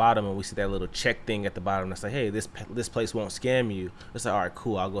go to the bottom and we see that little check thing at the bottom that's like, hey, this place won't scam you. It's like, all right,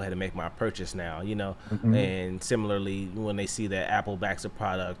 cool, I'll go ahead and make my purchase now. Mhm. And similarly, when they see that Apple backs a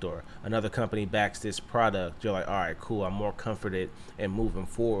product or another company backs this product, you're like, all right, cool, I'm more comforted and moving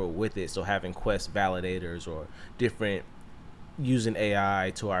forward with it. So having quest validators or different using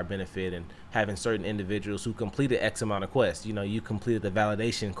AI to our benefit and having certain individuals who completed X amount of quests. You completed the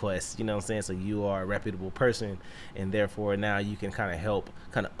validation quest, you know what I'm saying? So you are a reputable person, and therefore now you can kind of help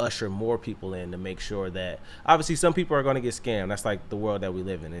kind of usher more people in to make sure that obviously some people are going to get scammed. That's like the world that we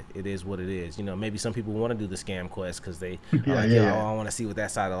live in. It is what it is. Maybe some people want to do the scam quest because they are Yeah, like, yeah, yo, yeah. I want to see what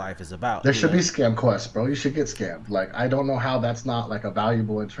that side of life is about, There should be scam quests, bro. You should get scammed. Like, I don't know how that's not like a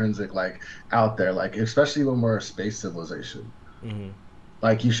valuable intrinsic like out there, like especially when we're a space civilization. Hmm.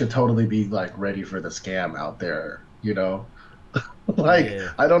 Like, you should totally be like ready for the scam out there. Like, Yeah.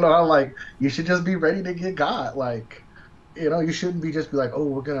 I don't know how, like, you should just be ready to get got. Like, you shouldn't be just be like, oh,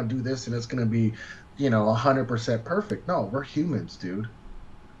 we're gonna do this and it's gonna be, 100% perfect. No, we're humans, dude.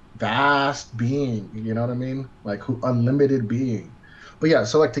 Vast being, you know what I mean? Like, who unlimited being. But yeah,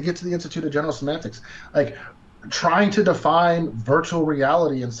 so like to get to the Institute of General Semantics, like trying to define virtual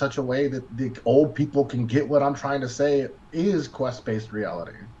reality in such a way that the old people can get what I'm trying to say is quest-based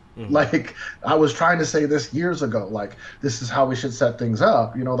reality. Hmm. Like, I was trying to say this years ago, like this is how we should set things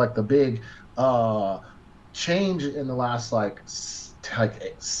up, like the big uh change in the last like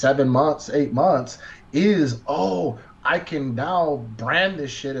 7 months, 8 months is, oh, I can now brand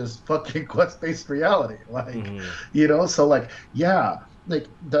this shit as fucking quest-based reality. Like, Hmm. so like, yeah, like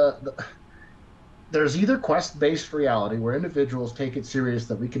the there's either quest-based reality where individuals take it serious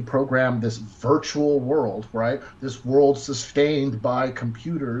that we can program this virtual world, right? This world sustained by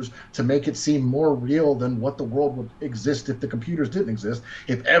computers to make it seem more real than what the world would exist if the computers didn't exist.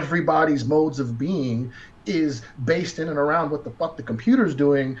 If everybody's modes of being is based in and around what the fuck the computer's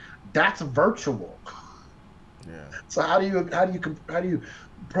doing, that's virtual. Yeah. So how do you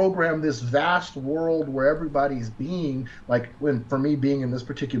program this vast world where everybody's being like when for me being in this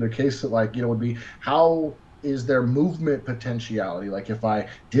particular case like would be how is there movement potentiality like if I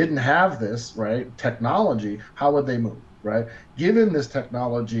didn't have this right technology how would they move right given this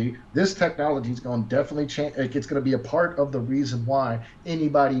technology is going to definitely change like, it's going to be a part of the reason why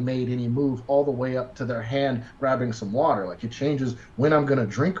anybody made any move all the way up to their hand grabbing some water like it changes when I'm going to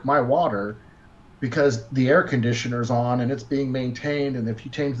drink my water because the air conditioner's on and it's being maintained. And if you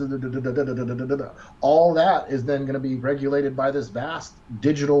change all that is then going to be regulated by this vast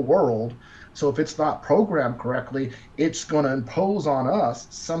digital world. So if it's not programmed correctly, it's going to impose on us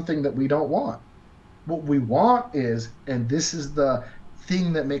something that we don't want. What we want is, and this is the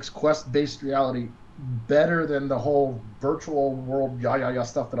thing that makes quest-based reality better than the whole virtual world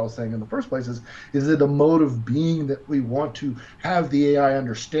stuff that I was saying in the first place is it a mode of being that we want to have the AI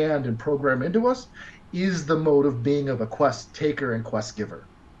understand and program into us is the mode of being of a quest taker and quest giver.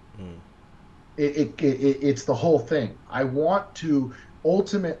 Mm. It's the whole thing. I want to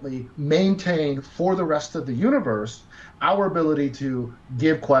ultimately maintain for the rest of the universe our ability to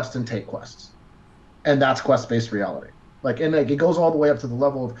give quests and take quests, and that's quest-based reality. Like, and like, it goes all the way up to the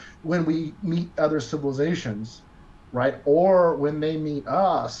level of when we meet other civilizations, right? Or when they meet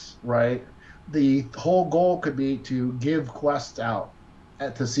us, right? The whole goal could be to give quests out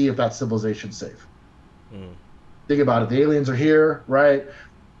to see if that civilization's safe. Mm. Think about it. The aliens are here, right?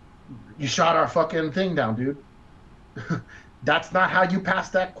 You shot our fucking thing down, dude. That's not how you pass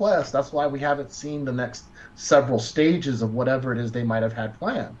that quest. That's why we haven't seen the next several stages of whatever it is they might have had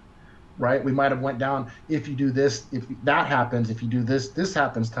planned. Right, we might have went down if you do this, if that happens, if you do this, this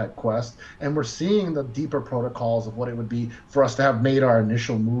happens type quest, and we're seeing the deeper protocols of what it would be for us to have made our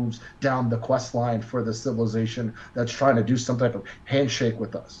initial moves down the quest line for the civilization that's trying to do some type of handshake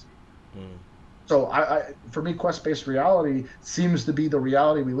with us. Mm. So for me, quest-based reality seems to be the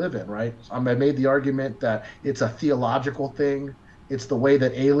reality we live in, right? I made the argument that it's a theological thing. It's the way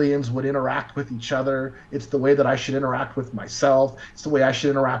that aliens would interact with each other. It's the way that I should interact with myself. It's the way I should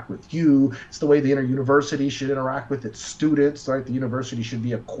interact with you. It's the way the university should interact with its students, right? The university should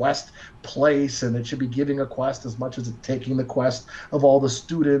be a quest place, and it should be giving a quest as much as it's taking the quest of all the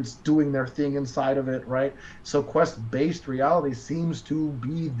students doing their thing inside of it, right? So quest-based reality seems to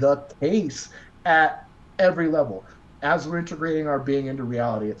be the case at every level. As we're integrating our being into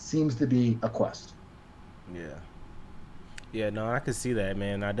reality, it seems to be a quest. Yeah. Yeah, no, I can see that,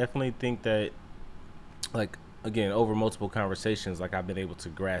 man. I definitely think that, like, again, over multiple conversations, like, I've been able to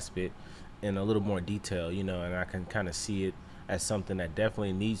grasp it in a little more detail, and I can kind of see it as something that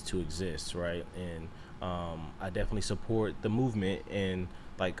definitely needs to exist, right? And I definitely support the movement and,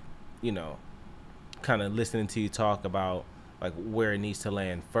 like, you know, kind of listening to you talk about like where it needs to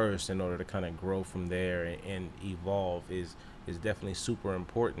land first in order to kind of grow from there and evolve is definitely super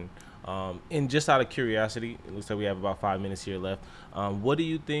important. And just out of curiosity, it looks like we have about 5 minutes here left. What do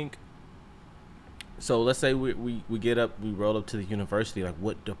you think? So let's say we get up, we roll up to the university. Like,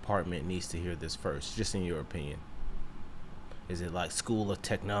 what department needs to hear this first? Just in your opinion, is it like School of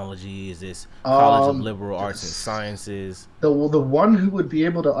Technology? Is this College of Um, Liberal Arts and Sciences? the one who would be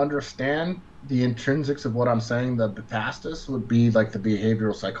able to understand the intrinsics of what I'm saying the fastest would be like the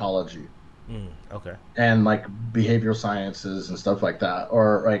behavioral psychology Okay. and like behavioral sciences and stuff like that,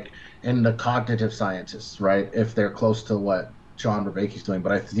 or like in the cognitive scientists, right? If they're close to what John Vervaeke's doing,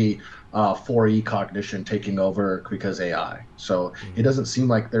 but I see 4E cognition taking over because AI. So it Mm-hmm. doesn't seem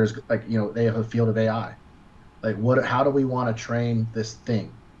like there's like they have a field of AI. Like what? How do we want to train this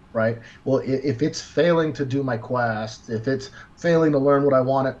thing, right? Well, if it's failing to do my quest, if it's failing to learn what I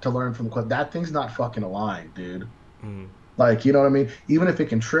want it to learn from the quest, that thing's not fucking aligned, dude. Mm-hmm. Like, you know what I mean? Even if it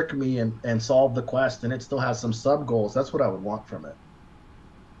can trick me and solve the quest and it still has some sub goals, that's what I would want from it.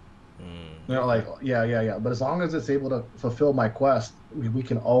 Okay. Like, yeah. But as long as it's able to fulfill my quest, we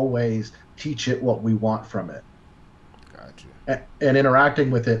can always teach it what we want from it. Gotcha. And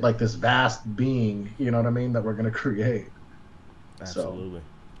interacting with it like this vast being, you know what I mean, that we're going to create. So, Absolutely.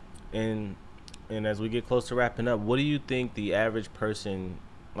 And as we get close to wrapping up, what do you think the average person,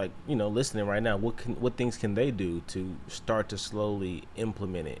 like, listening right now, what things can they do to start to slowly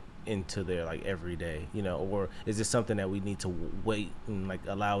implement it into their like everyday, or is this something that we need to wait and like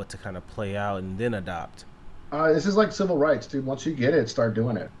allow it to kind of play out and then adopt? this is like civil rights, dude. Once you get it, start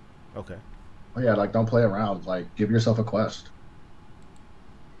doing it. Okay. Oh yeah, like don't play around. Like give yourself a quest.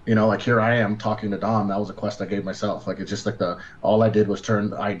 Like here I am talking to Dom. That was a quest I gave myself. Like it's just like the all I did was turn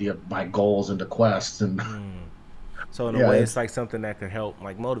the idea of my goals into quests, and So in a yeah, way, it's it's like something that could help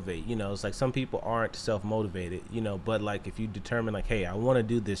like motivate. It's like some people aren't self motivated. But like if you determine like, hey, I want to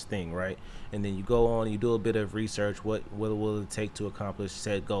do this thing, right? And then you go on, you do a bit of research. What will it take to accomplish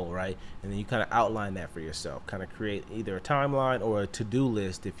said goal, right? And then you kind of outline that for yourself. Kind of create either a timeline or a to do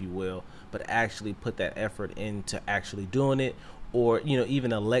list, if you will, but actually put that effort into actually doing it, or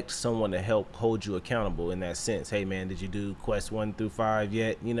even elect someone to help hold you accountable in that sense. Hey man, did you do quest 1 through 5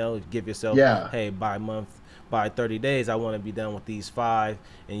 yet? Give yourself, yeah. hey, by 30 days I want to be done with these five.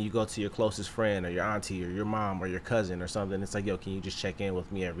 And you go to your closest friend or your auntie or your mom or your cousin or something. It's like, yo, can you just check in with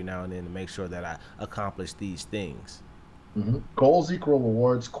me every now and then to make sure that I accomplish these things? Goals equal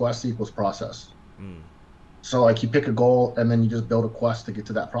rewards, quest equals process. So like you pick a goal and then you just build a quest to get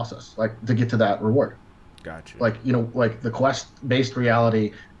to that process, like to get to that reward. Got you. Like, like the quest-based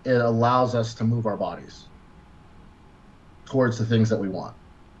reality, it allows us to move our bodies towards the things that we want.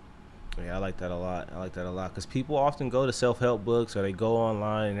 Yeah, I like that a lot. I like that a lot because people often go to self help books or they go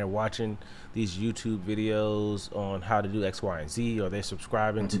online and they're watching these YouTube videos on how to do X, Y, and Z, or they're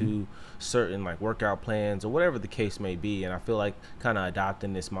subscribing Mhm. to certain like workout plans or whatever the case may be. And I feel like kind of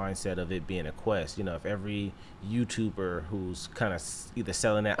adopting this mindset of it being a quest. If every YouTuber who's kind of either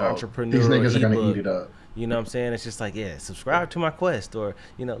selling that Oh, these entrepreneur or niggas are gonna eat ebook, it up. what I'm saying? It's just like, yeah, subscribe to my quest or,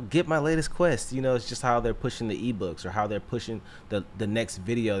 get my latest quest. It's just how they're pushing the ebooks or how they're pushing the next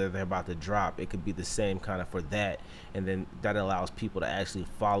video that they're about to drop. It could be the same kind of for that. And then that allows people to actually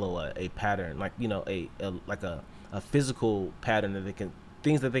follow a pattern, like, a physical pattern that they can,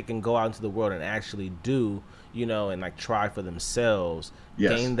 things that they can go out into the world and actually do, and like try for themselves,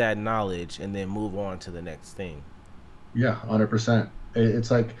 gain Yes. that knowledge, and then move on to the next thing. Yeah, 100%.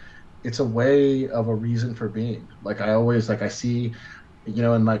 It's like it's a way of a reason for being. Like I always like I see,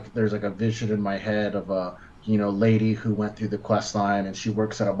 and like there's like a vision in my head of a, lady who went through the quest line and she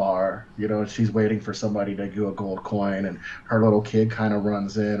works at a bar, and she's waiting for somebody to do a gold coin, and her little kid kind of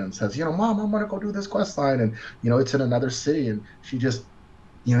runs in and says, Mom, I'm gonna go do this quest line. And it's in another city, and she just,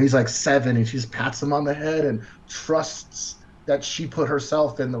 he's like 7, and she just pats him on the head and trusts that she put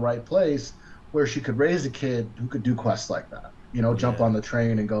herself in the right place where she could raise a kid who could do quests like that. Jump Yeah. on the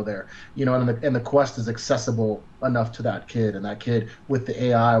train and go there. And the quest is accessible enough to that kid, and that kid with the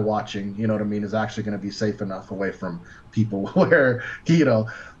AI watching, what I mean, is actually going to be safe enough away from people where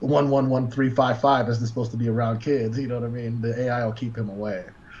 111355 isn't supposed to be around kids. You know what I mean? The AI will keep him away.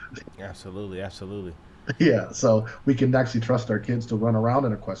 Absolutely. Absolutely. Yeah, so we can actually trust our kids to run around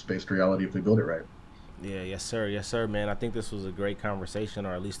in a quest-based reality if we build it right. Yeah, yes, sir, man. I think this was a great conversation,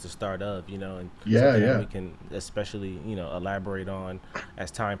 or at least the start of, and Yeah, something that we yeah. can especially, elaborate on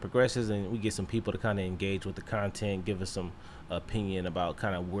as time progresses, and we get some people to kind of engage with the content, give us some opinion about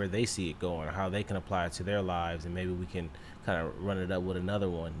kind of where they see it going, or how they can apply it to their lives, and maybe we can kind of run it up with another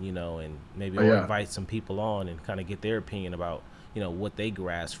one, and maybe Oh, or yeah. invite some people on and kind of get their opinion about, what they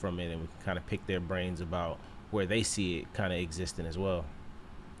grasp from it, and we can kind of pick their brains about where they see it kind of existing as well.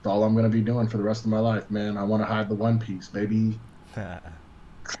 It's all I'm gonna be doing for the rest of my life, man. I want to hide the One Piece, baby. Yeah.